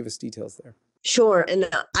situation. You want to give us details there? Sure. An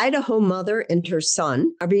Idaho mother and her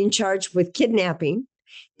son are being charged with kidnapping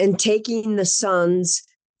and taking the son's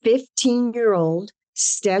 15-year-old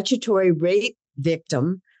statutory rape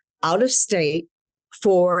victim out of state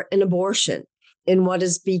for an abortion in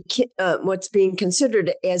what's being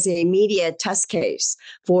considered as a media test case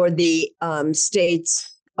for the state's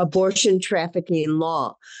abortion trafficking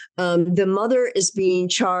law. The mother is being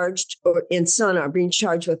charged, and son are being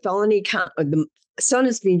charged with felony the son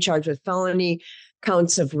is being charged with felony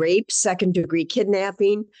counts of rape, second-degree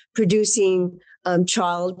kidnapping, producing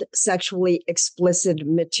child sexually explicit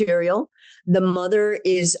material. The mother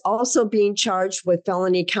is also being charged with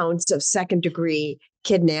felony counts of second-degree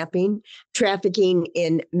kidnapping, trafficking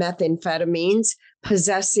in methamphetamines,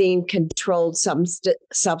 possessing controlled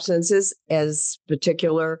substances, as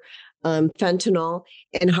particular fentanyl,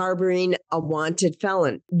 and harboring a wanted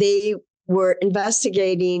felon. They were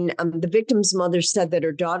investigating. The victim's mother said that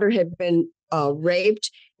her daughter had been raped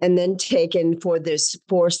and then taken for this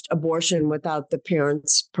forced abortion without the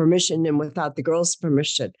parents' permission and without the girl's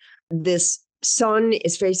permission. This son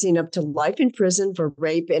is facing up to life in prison for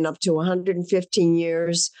rape and up to 115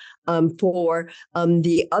 years for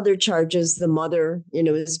the other charges. The mother,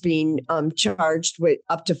 is being charged with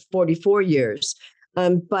up to 44 years.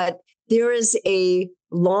 But there is a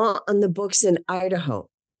law on the books in Idaho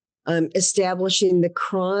establishing the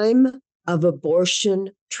crime of abortion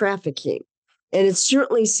trafficking. And it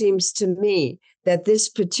certainly seems to me that this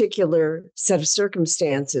particular set of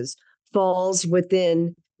circumstances falls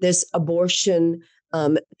within this abortion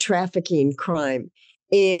trafficking crime.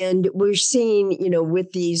 And we're seeing,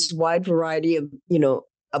 with these wide variety of,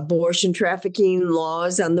 abortion trafficking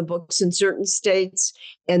laws on the books in certain states,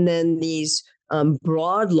 and then these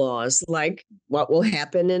broad laws like what will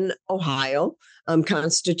happen in Ohio,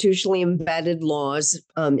 constitutionally embedded laws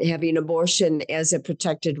having abortion as a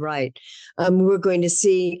protected right. We're going to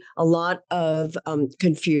see a lot of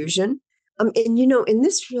confusion. And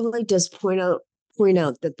this really does point out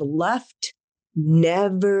that the left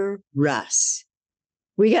never rests.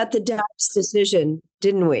 We got the Dobbs decision,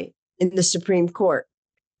 didn't we, in the Supreme Court?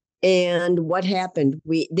 And what happened?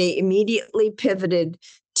 They immediately pivoted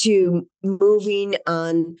to moving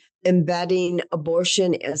on embedding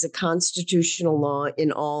abortion as a constitutional law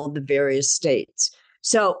in all the various states.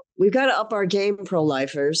 So we've got to up our game,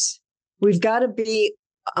 pro-lifers. We've got to be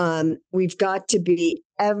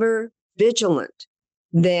ever vigilant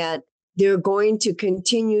that they're going to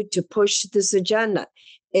continue to push this agenda.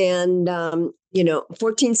 And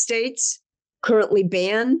 14 states currently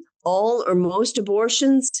ban all or most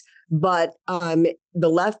abortions. But the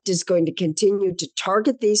left is going to continue to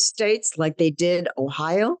target these states like they did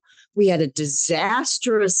Ohio. We had a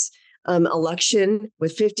disastrous election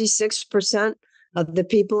with 56% of the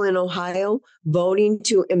people in Ohio voting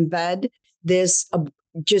to embed this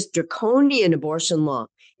just draconian abortion law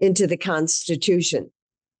into the Constitution.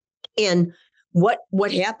 And what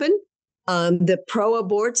happened? The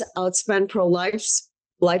pro-aborts outspent pro-lifers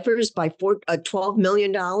by $12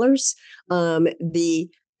 million. The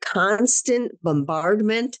constant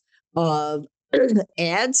bombardment of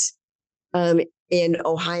ads, and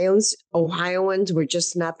Ohioans were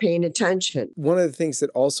just not paying attention. One of the things that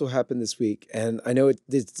also happened this week, and I know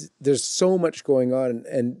there's so much going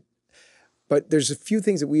on, but there's a few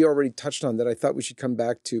things that we already touched on that I thought we should come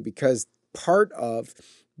back to, because part of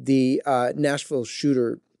the Nashville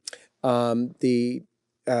shooter, the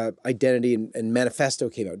identity and manifesto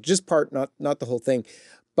came out, just part, not the whole thing.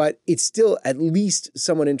 But it's still at least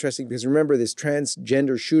somewhat interesting because remember this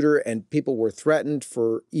transgender shooter and people were threatened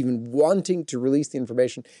for even wanting to release the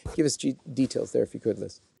information. Give us details there if you could,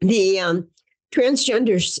 Liz. The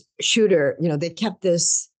transgender shooter, they kept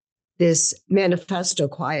this manifesto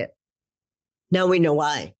quiet. Now we know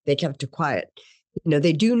why they kept it quiet.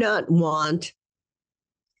 They do not want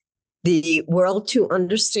the world to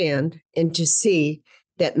understand and to see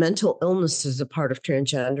that mental illness is a part of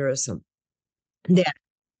transgenderism.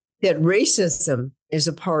 That racism is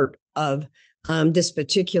a part of this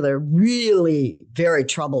particular really very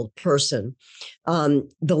troubled person. The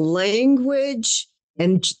language,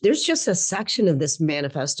 and there's just a section of this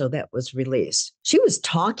manifesto that was released. She was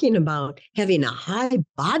talking about having a high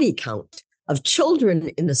body count of children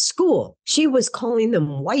in the school. She was calling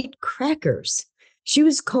them white crackers. She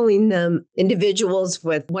was calling them individuals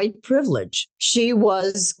with white privilege. She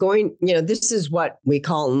was going, this is what we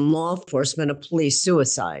call in law enforcement a police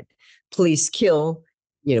suicide. Police kill,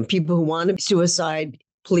 people who want to suicide,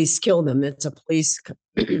 police kill them. It's a police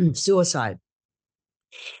suicide.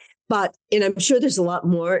 And I'm sure there's a lot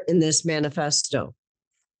more in this manifesto.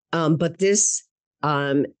 But this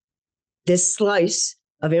slice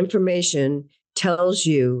of information tells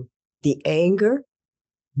you the anger,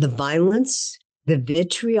 the violence, the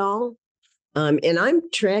vitriol. And I'm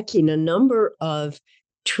tracking a number of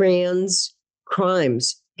trans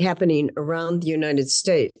crimes happening around the United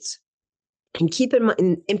States. And keep in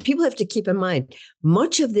mind, and people have to keep in mind,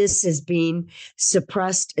 much of this is being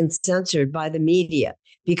suppressed and censored by the media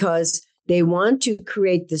because they want to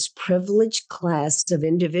create this privileged class of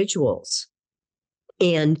individuals.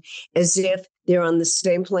 And as if they're on the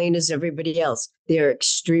same plane as everybody else. They're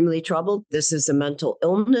extremely troubled. This is a mental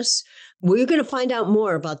illness. We're going to find out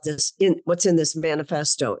more about this in what's in this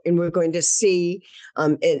manifesto. And we're going to see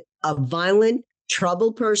a violent,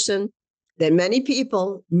 troubled person that many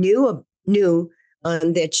people knew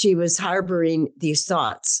that she was harboring these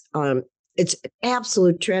thoughts. It's an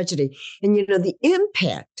absolute tragedy. And, the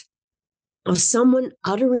impact of someone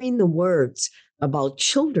uttering the words about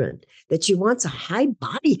children that she wants a high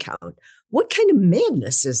body count. What kind of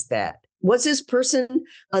madness is that? Was this person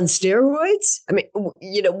on steroids? I mean,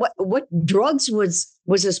 what drugs was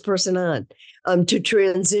this person on to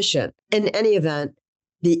transition? In any event,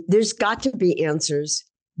 there's got to be answers.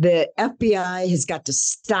 The FBI has got to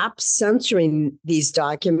stop censoring these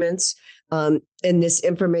documents and this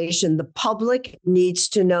information. The public needs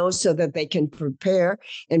to know so that they can prepare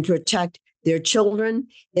and protect their children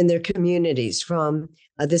and their communities from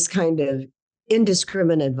this kind of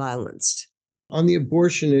indiscriminate violence. On the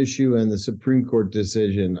abortion issue and the Supreme Court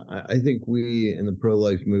decision, I think we in the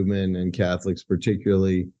pro-life movement and Catholics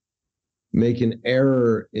particularly make an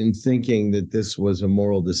error in thinking that this was a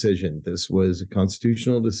moral decision. This was a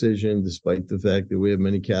constitutional decision, despite the fact that we have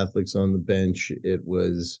many Catholics on the bench. It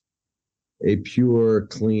was a pure,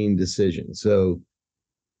 clean decision. So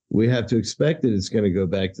we have to expect that it's going to go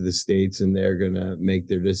back to the states and they're going to make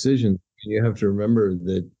their decision. You have to remember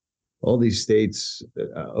that all these states,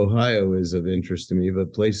 Ohio is of interest to me,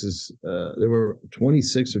 but places, there were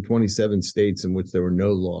 26 or 27 states in which there were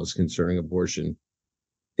no laws concerning abortion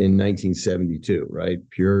in 1972, right?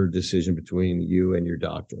 Pure decision between you and your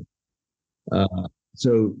doctor.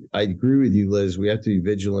 So I agree with you, Liz. We have to be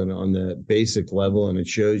vigilant on the basic level, and it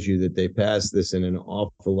shows you that they passed this in an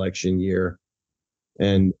off-election year,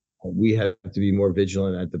 and we have to be more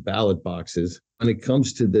vigilant at the ballot boxes. When it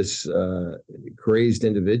comes to this crazed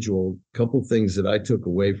individual, a couple things that I took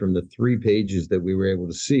away from the 3 pages that we were able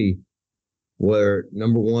to see were,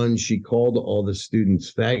 number one, she called all the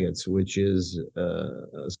students faggots, which is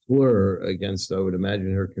a slur against, I would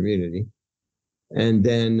imagine, her community. And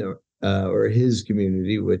then, or his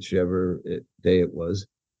community, whichever day it was.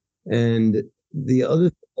 And the other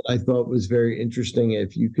thing that I thought was very interesting,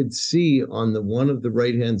 if you could see on the one of the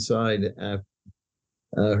right-hand side,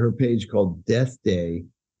 her page called Death Day,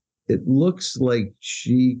 it looks like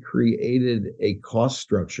she created a cost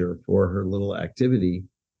structure for her little activity.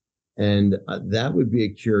 And that would be a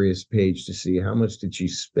curious page to see how much did she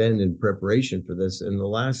spend in preparation for this. And the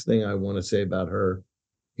last thing I want to say about her,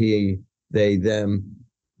 he, they, them,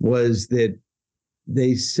 was that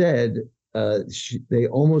they said they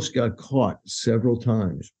almost got caught several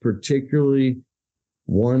times, particularly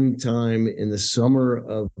one time in the summer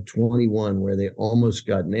of 21 where they almost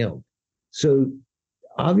got nailed. So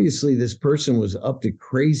obviously this person was up to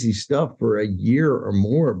crazy stuff for a year or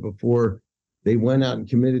more before they went out and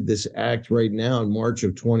committed this act right now in March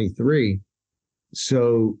of 23.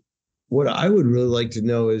 So what I would really like to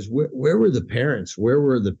know is where were the parents? Where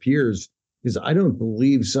were the peers? Because I don't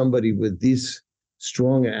believe somebody with these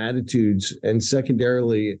strong attitudes and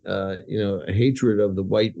secondarily, a hatred of the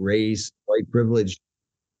white race, white privilege.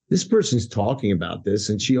 This person's talking about this.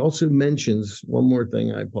 And she also mentions one more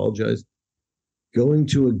thing. I apologize. Going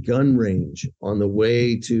to a gun range on the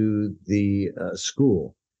way to the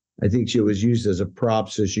school. I think she was used as a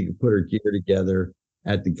prop so she could put her gear together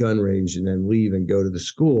at the gun range and then leave and go to the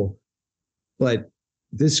school. But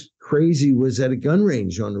this crazy was at a gun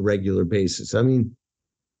range on a regular basis. I mean,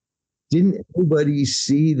 didn't anybody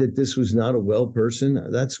see that this was not a well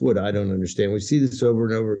person? That's what I don't understand. We see this over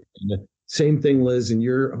and over. And the same thing, Liz, in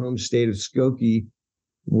your home state of Skokie,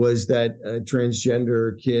 was that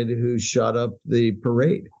transgender kid who shot up the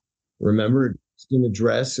parade. Remember, in a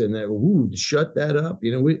dress and that, shut that up.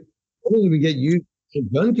 We don't even get used to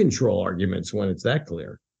gun control arguments when it's that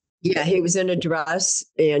clear. Yeah, he was in a dress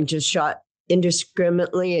and just shot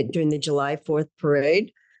indiscriminately during the July 4th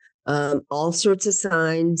parade. All sorts of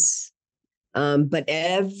signs. But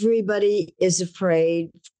everybody is afraid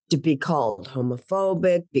to be called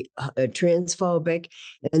homophobic, transphobic.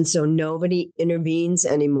 And so nobody intervenes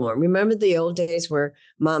anymore. Remember the old days where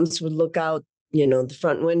moms would look out, the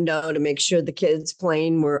front window to make sure the kids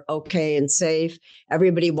playing were okay and safe.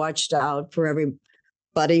 Everybody watched out for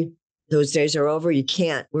everybody. Those days are over. You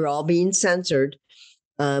can't. We're all being censored.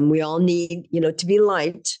 We all need, to be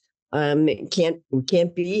liked. We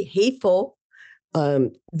can't be hateful.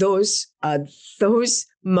 Those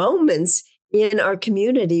moments in our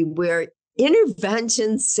community where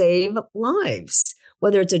interventions save lives,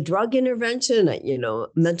 whether it's a drug intervention,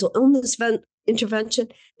 mental illness intervention,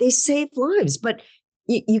 they save lives. But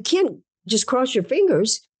you can't just cross your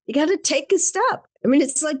fingers. You got to take a step. I mean,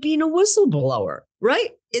 it's like being a whistleblower,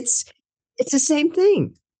 right? It's the same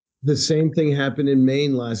thing. The same thing happened in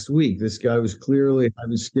Maine last week. This guy was clearly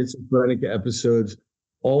having schizophrenic episodes.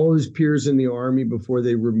 All his peers in the army, before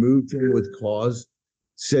they removed him with cause,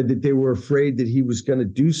 said that they were afraid that he was going to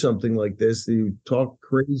do something like this. He would talk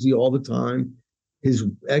crazy all the time. His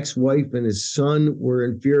ex-wife and his son were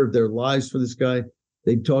in fear of their lives for this guy.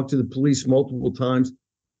 They talked to the police multiple times.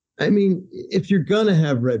 I mean, if you're going to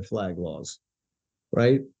have red flag laws,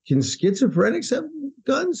 right? Can schizophrenics have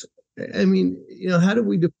guns? I mean, how do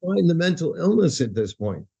we define the mental illness at this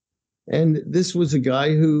point? And this was a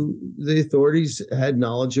guy who the authorities had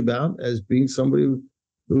knowledge about as being somebody who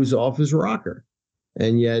was off his rocker.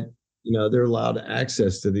 And yet, they're allowed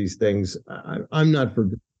access to these things. I'm not for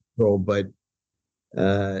control, but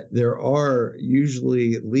there are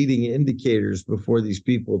usually leading indicators before these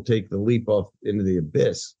people take the leap off into the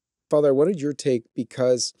abyss. Father, I wanted your take,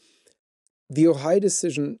 because the Ohio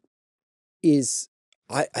decision is,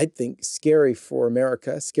 I think, scary for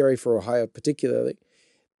America, scary for Ohio particularly,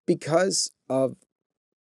 because of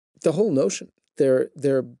the whole notion.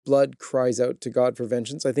 Their blood cries out to God for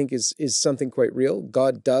vengeance, I think is something quite real.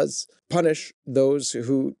 God does punish those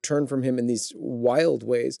who turn from him in these wild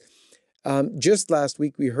ways. Just last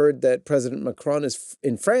week, we heard that President Macron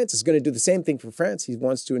in France is going to do the same thing for France. He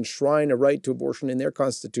wants to enshrine a right to abortion in their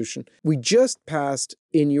constitution. We just passed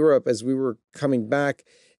in Europe, as we were coming back,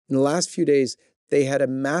 in the last few days, they had a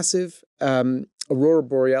massive aurora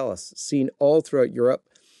borealis seen all throughout Europe.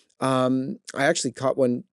 I actually caught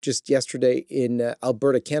one just yesterday in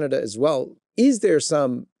Alberta, Canada as well. Is there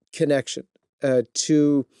some connection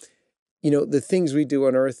to, the things we do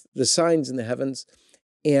on earth, the signs in the heavens,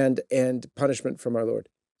 and punishment from our Lord?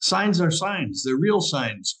 Signs are signs. They're real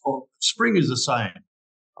signs. Oh, spring is a sign.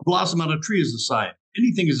 A blossom on a tree is a sign.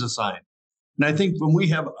 Anything is a sign. And I think when we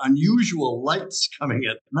have unusual lights coming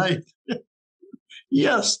at night,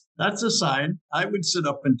 yes, that's a sign. I would sit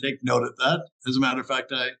up and take note of that. As a matter of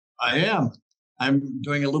fact, I am. I'm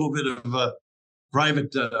doing a little bit of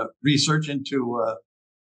private research into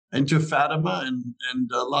Fatima and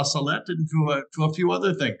La Salette, and to a few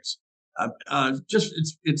other things. Let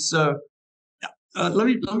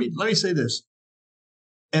me say this,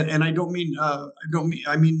 and I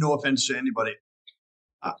mean no offense to anybody.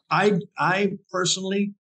 I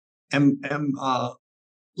personally am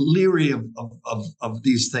leery of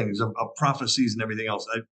these things, of prophecies and everything else.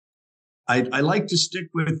 I like to stick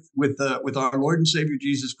with our Lord and Savior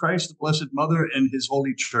Jesus Christ, the Blessed Mother, and His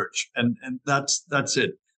Holy Church, and that's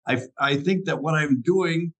it. I think that what I'm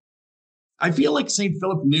doing, I feel like St.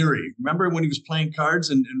 Philip Neri. Remember when he was playing cards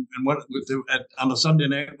and on a Sunday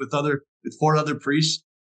night with four other priests,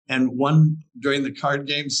 and one during the card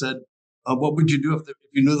game said, "What would you do if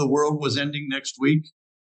you knew the world was ending next week?"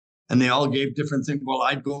 And they all gave different things. Well,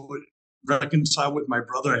 I'd go reconcile with my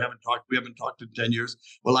brother. We haven't talked in 10 years.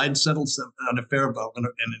 Well, I'd settle an affair about an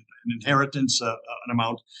inheritance, an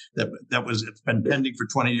amount it's been pending for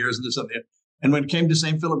 20 years and this and that. And when it came to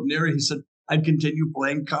St. Philip Neri, he said, I'd continue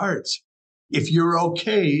playing cards. If you're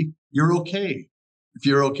okay, you're okay. If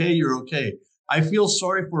you're okay, you're okay. I feel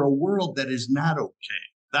sorry for a world that is not okay.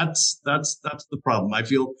 That's the problem. I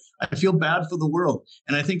feel bad for the world.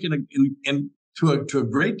 And I think to a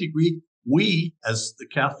great degree, we, as the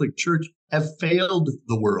Catholic Church, have failed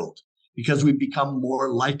the world because we've become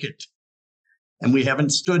more like it. And we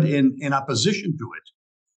haven't stood in opposition to it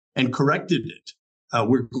and corrected it.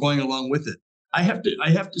 We're going along with it. I have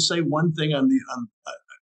to say one thing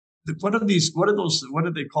what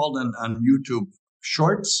are they called on YouTube?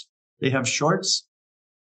 Shorts? They have shorts,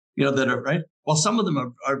 that are right. Well, some of them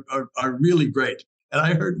are really great. And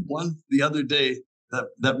I heard one the other day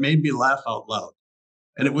that made me laugh out loud.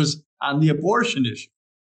 And it was on the abortion issue.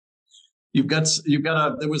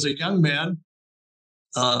 There was a young man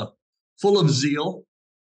full of zeal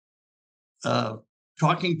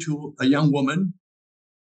talking to a young woman,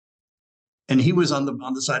 and he was on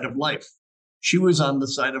the side of life. She was on the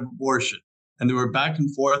side of abortion, and they were back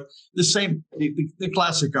and forth, the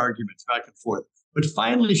classic arguments back and forth. But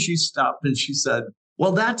finally she stopped and she said,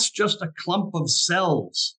 well, that's just a clump of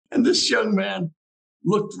cells. And this young man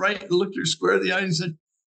looked her square in the eye and said,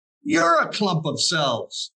 you're a clump of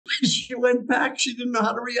cells. She went back. She didn't know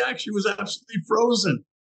how to react. She was absolutely frozen.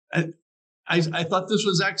 And I thought this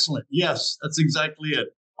was excellent. Yes, that's exactly it.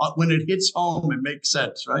 When it hits home, it makes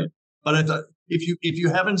sense, right? But I thought if you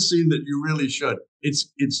haven't seen that, you really should.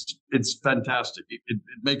 It's fantastic. It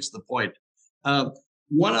makes the point.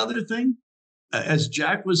 One other thing, as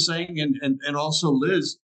Jack was saying, and also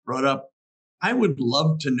Liz brought up, I would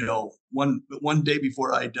love to know one day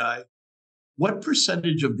before I die, what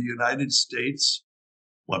percentage of the United States,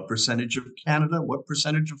 what percentage of Canada, what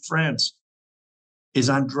percentage of France is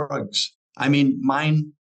on drugs? I mean,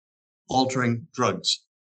 mind-altering drugs.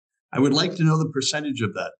 I would like to know the percentage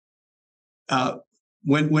of that.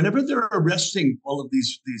 Whenever they're arresting all of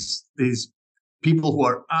these people who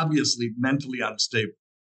are obviously mentally unstable,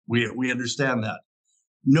 we understand that.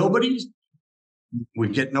 We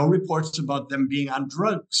get no reports about them being on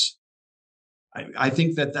drugs. I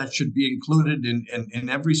think that should be included in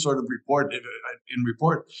every sort of report.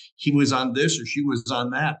 He was on this or she was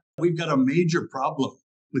on that. We've got a major problem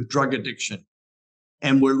with drug addiction,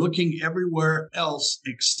 and we're looking everywhere else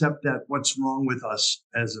except at what's wrong with us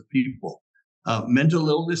as a people. Mental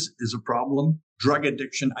illness is a problem. drug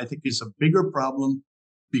addiction, I think, is a bigger problem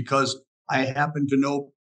because I happen to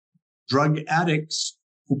know drug addicts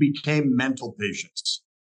who became mental patients.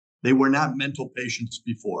 They were not mental patients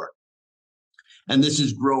before. And this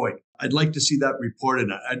is growing. I'd like to see that reported.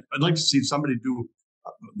 I'd like to see somebody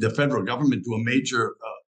the federal government do a major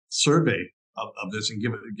survey of this and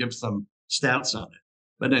give some stats on it.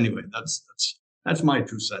 But anyway, that's my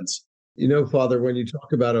 2 cents. You know, Father, when you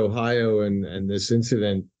talk about Ohio and this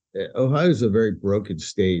incident, Ohio is a very broken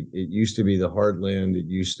state. It used to be the heartland. It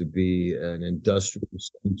used to be an industrial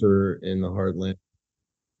center in the heartland.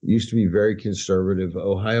 It used to be very conservative.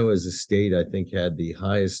 Ohio as a state, I think, had the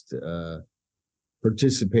highest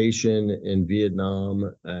participation in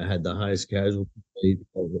Vietnam, had the highest casualty rate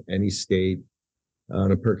of any state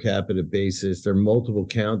on a per capita basis. There are multiple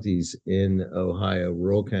counties in Ohio,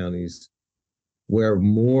 rural counties, where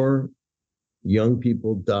more young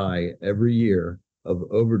people die every year of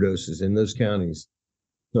overdoses in those counties,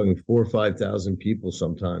 talking 4,000 or 5,000 people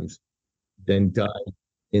sometimes, than died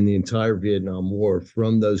in the entire Vietnam War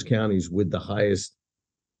from those counties with the highest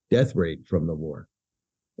death rate from the war.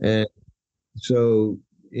 And so,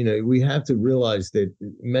 you know, we have to realize that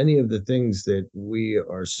many of the things that we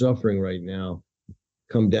are suffering right now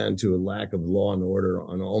come down to a lack of law and order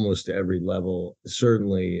on almost every level.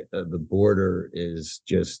 Certainly, the border is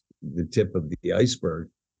just the tip of the iceberg,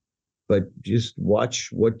 but just watch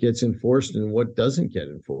what gets enforced and what doesn't get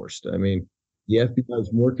enforced. I mean, the FBI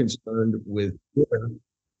is more concerned with Twitter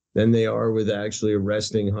than they are with actually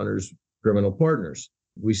arresting Hunter's criminal partners.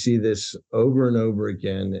 We see this over and over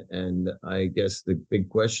again, and I guess the big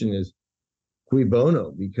question is, cui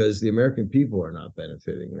bono, because the American people are not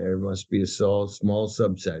benefiting. There must be a small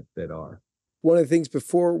subset that are. One of the things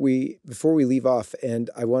before we leave off, and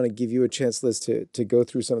I want to give you a chance, Liz, to go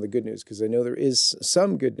through some of the good news, because I know there is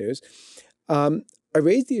some good news. I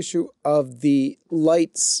raised the issue of the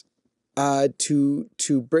lights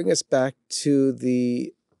to bring us back to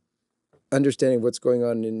the understanding of what's going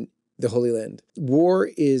on in the Holy Land. War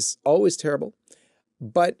is always terrible,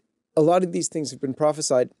 but a lot of these things have been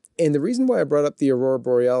prophesied. And the reason why I brought up the Aurora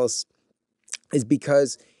Borealis is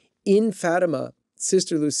because in Fatima,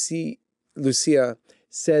 Sister Lucia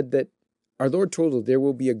said that our Lord told her there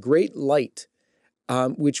will be a great light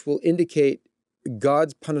which will indicate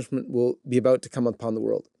God's punishment will be about to come upon the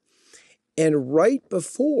world. And right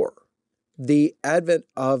before the advent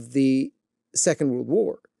of the Second World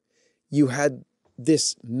War, you had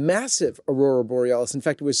this massive Aurora Borealis. In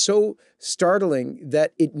fact, it was so startling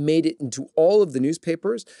that it made it into all of the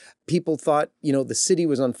newspapers. People thought, the city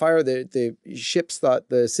was on fire. The ships thought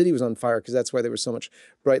the city was on fire because that's why there was so much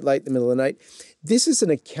bright light in the middle of the night. This is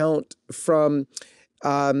an account from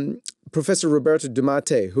Professor Roberto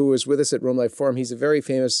Dumate, who was with us at Rome Life Forum. He's a very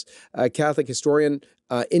famous Catholic historian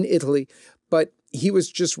in Italy, but he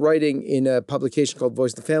was just writing in a publication called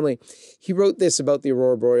Voice of the Family. He wrote this about the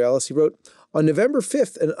Aurora Borealis. He wrote, on November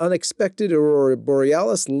 5th, an unexpected Aurora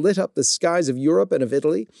Borealis lit up the skies of Europe and of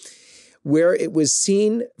Italy, where it was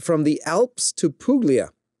seen from the Alps to Puglia.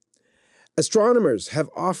 Astronomers have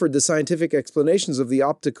offered the scientific explanations of the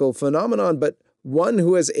optical phenomenon, but one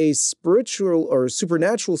who has a spiritual or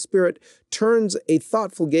supernatural spirit turns a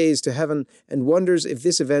thoughtful gaze to heaven and wonders if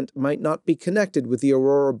this event might not be connected with the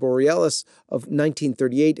Aurora Borealis of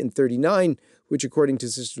 1938 and 39, which, according to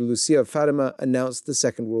Sister Lucia of Fatima, announced the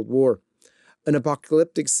Second World War. An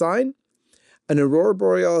apocalyptic sign? An Aurora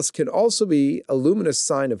Borealis can also be a luminous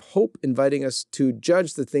sign of hope, inviting us to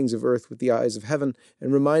judge the things of earth with the eyes of heaven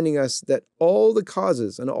and reminding us that all the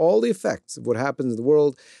causes and all the effects of what happens in the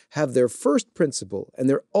world have their first principle and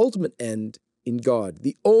their ultimate end in God,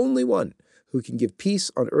 the only one who can give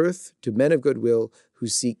peace on earth to men of goodwill who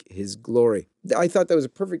seek his glory. I thought that was a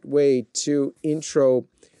perfect way to intro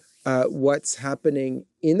what's happening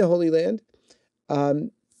in the Holy Land.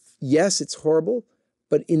 Yes, it's horrible,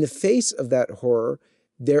 but in the face of that horror,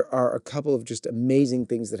 there are a couple of just amazing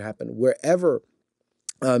things that happen. Wherever,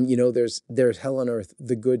 there's hell on earth,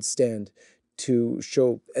 the good stand to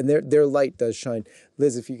show, and their light does shine.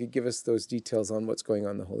 Liz, if you could give us those details on what's going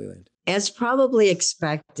on in the Holy Land. As probably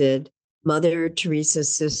expected, Mother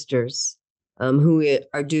Teresa's sisters, who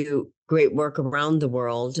do great work around the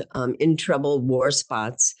world in troubled war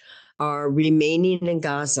spots, are remaining in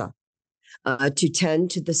Gaza to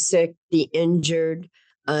tend to the sick, the injured,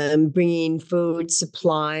 bringing food,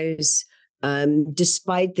 supplies,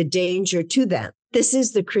 despite the danger to them. This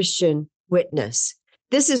is the Christian witness.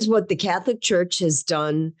 This is what the Catholic Church has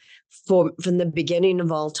done from the beginning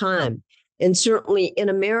of all time. And certainly in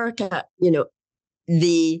America,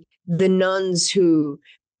 the nuns who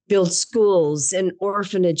built schools and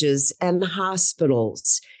orphanages and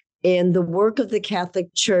hospitals And the work of the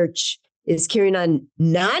Catholic Church is carrying on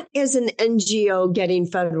not as an NGO getting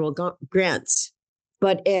federal grants,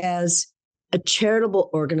 but as a charitable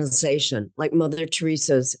organization like Mother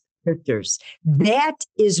Teresa's Sisters. That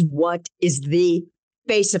is what is the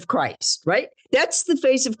face of Christ, right? That's the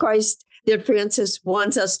face of Christ that Francis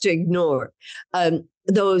wants us to ignore.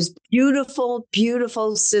 Those beautiful,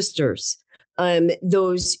 beautiful sisters,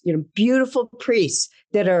 those beautiful priests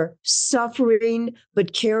that are suffering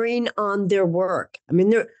but carrying on their work.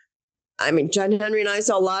 John Henry and I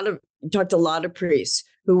talked to a lot of priests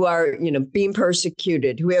who are, being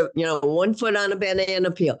persecuted, who have, one foot on a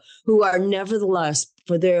banana peel, who are nevertheless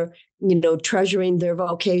for their, treasuring their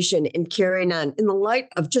vocation and carrying on in the light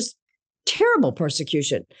of just terrible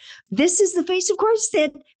persecution. This is the face of Christ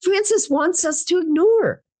that Francis wants us to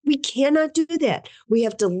ignore. We cannot do that. We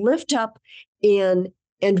have to lift up and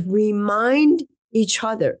remind each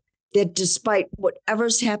other that despite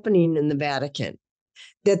whatever's happening in the Vatican,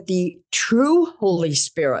 that the true Holy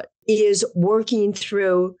Spirit is working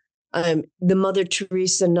through the Mother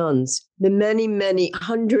Teresa nuns, the many, many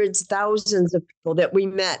hundreds, thousands of people that we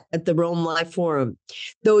met at the Rome Life Forum,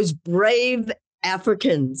 those brave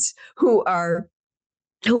Africans who are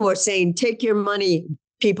saying, take your money,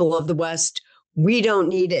 people of the West, we don't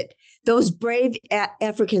need it. Those brave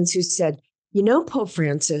Africans who said, Pope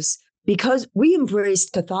Francis, because we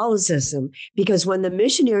embraced Catholicism, because when the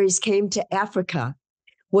missionaries came to Africa,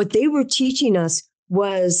 what they were teaching us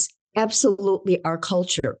was absolutely our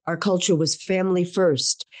culture. Our culture was family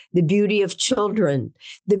first, the beauty of children,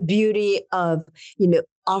 the beauty of,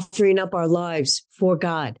 offering up our lives for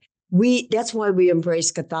God. That's why we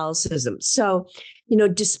embrace Catholicism. So,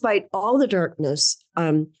 despite all the darkness,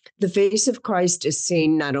 the face of Christ is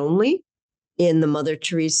seen not only in the Mother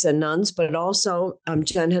Teresa nuns, but also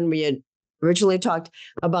John Henry had originally talked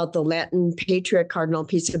about the Latin patriarch Cardinal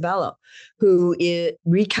Pisabello, who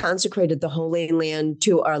reconsecrated the Holy Land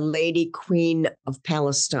to Our Lady, Queen of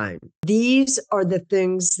Palestine. These are the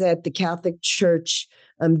things that the Catholic Church,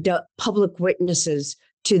 public witnesses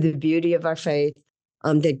to the beauty of our faith,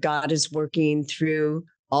 that God is working through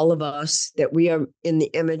all of us, that we are in the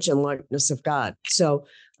image and likeness of God. So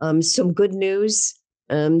some good news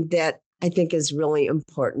that I think is really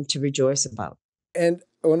important to rejoice about. And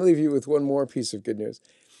I want to leave you with one more piece of good news.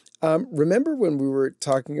 Remember when we were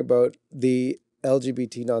talking about the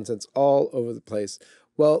LGBT nonsense all over the place?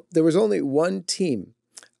 Well, there was only one team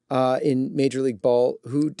in Major League Ball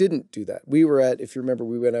who didn't do that. We were if you remember,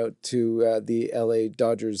 we went out to the LA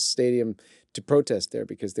Dodgers Stadium to protest there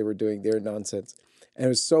because they were doing their nonsense. And it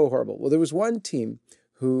was so horrible. Well, there was one team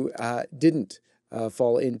who didn't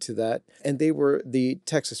fall into that, and they were the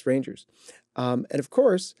Texas Rangers. And of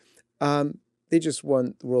course, they just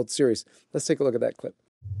won the World Series. Let's take a look at that clip.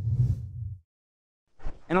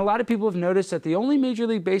 And a lot of people have noticed that the only Major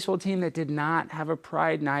League Baseball team that did not have a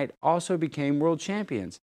Pride Night also became world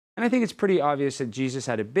champions. And I think it's pretty obvious that Jesus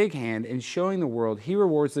had a big hand in showing the world he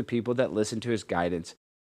rewards the people that listen to his guidance.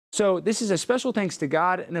 So this is a special thanks to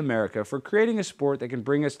God and America for creating a sport that can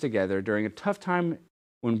bring us together during a tough time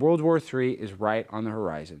when World War III is right on the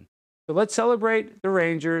horizon. So let's celebrate the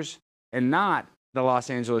Rangers and not the Los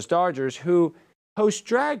Angeles Dodgers, who host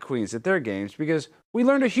drag queens at their games, because we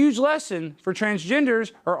learned a huge lesson for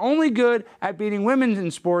transgenders are only good at beating women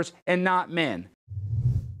in sports and not men.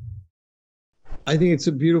 I think it's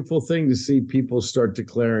a beautiful thing to see people start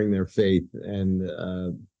declaring their faith, and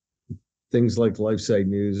things like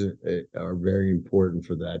LifeSiteNews are very important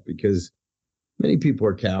for that, because many people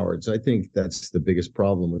are cowards. I think that's the biggest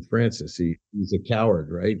problem with Francis. He's a coward,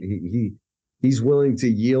 right? He's willing to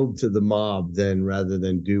yield to the mob rather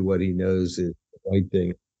than do what he knows is the right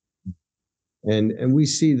thing. And we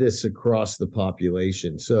see this across the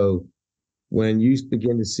population. So when you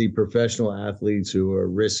begin to see professional athletes who are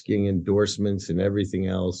risking endorsements and everything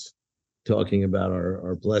else, talking about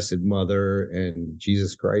our Blessed Mother and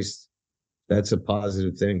Jesus Christ, that's a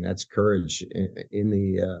positive thing. That's courage in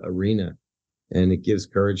the arena, and it gives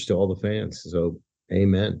courage to all the fans. So,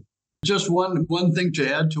 amen. Just one thing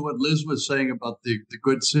to add to what Liz was saying about the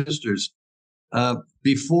good sisters.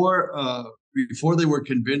 Before they were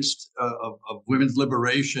convinced of women's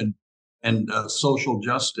liberation and social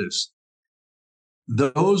justice,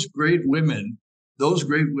 those great women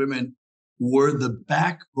were the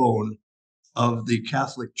backbone of the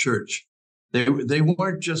Catholic Church. They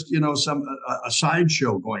weren't just a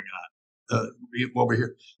sideshow going on over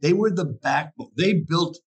here. They were the backbone. They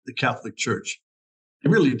built the Catholic Church. They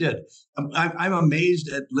really did. I'm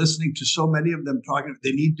amazed at listening to so many of them talking.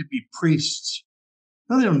 They need to be priests.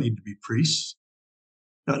 No, they don't need to be priests.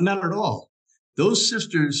 No, not at all. Those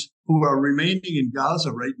sisters who are remaining in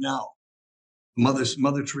Gaza right now,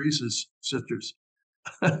 Mother Teresa's sisters,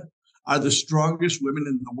 are the strongest women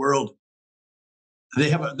in the world. They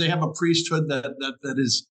have a priesthood that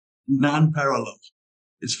is non-paralleled.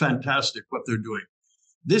 It's fantastic what they're doing.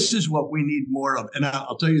 This is what we need more of. And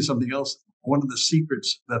I'll tell you something else. One of the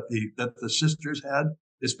secrets that the sisters had,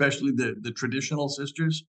 especially the traditional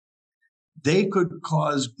sisters, they could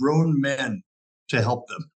cause grown men to help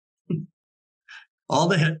them.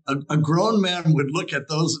 A grown man would look at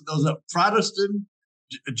those Protestant,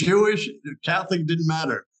 Jewish, Catholic, didn't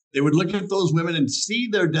matter. They would look at those women and see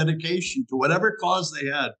their dedication to whatever cause they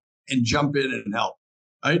had and jump in and help,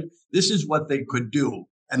 right? This is what they could do,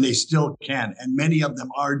 and they still can, and many of them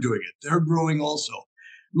are doing it. They're growing also.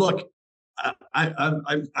 Look,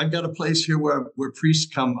 I've got a place here where priests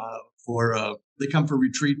come they come for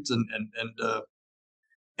retreats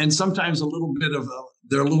and sometimes they're a little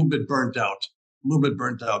bit burnt out.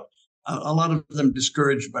 A lot of them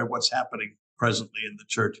discouraged by what's happening presently in the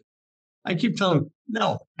church. I keep telling them,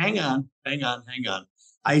 no, hang on.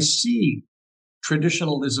 I see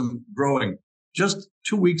traditionalism growing. Just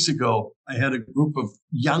 2 weeks ago, I had a group of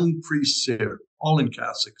young priests here, all in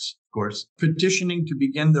cassocks, of course, petitioning to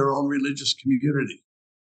begin their own religious community.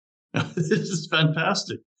 This is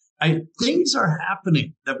fantastic. Things are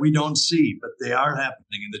happening that we don't see, but they are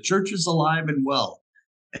happening, and the church is alive and well.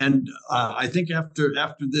 And I think after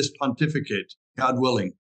this pontificate, God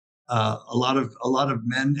willing, a lot of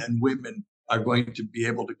men and women are going to be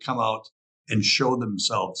able to come out and show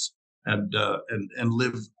themselves and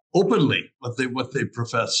live openly what they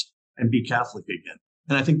profess and be Catholic again.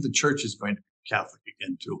 And I think the church is going to be Catholic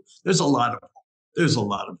again too. There's a lot of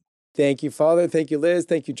hope. Thank you, Father. Thank you, Liz.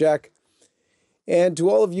 Thank you, Jack. And to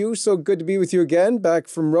all of you, so good to be with you again, back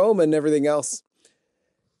from Rome and everything else.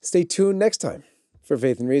 Stay tuned next time for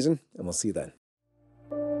Faith and Reason, and we'll see you then.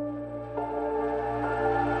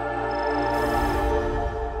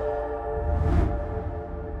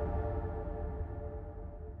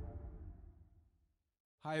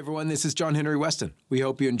 Hi, everyone. This is John Henry Weston. We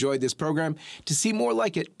hope you enjoyed this program. To see more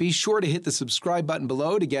like it, be sure to hit the subscribe button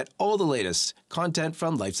below to get all the latest content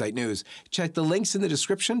from LifeSiteNews. Check the links in the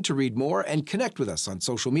description to read more and connect with us on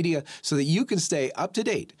social media so that you can stay up to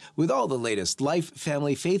date with all the latest life,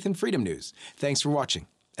 family, faith, and freedom news. Thanks for watching,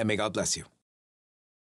 and may God bless you.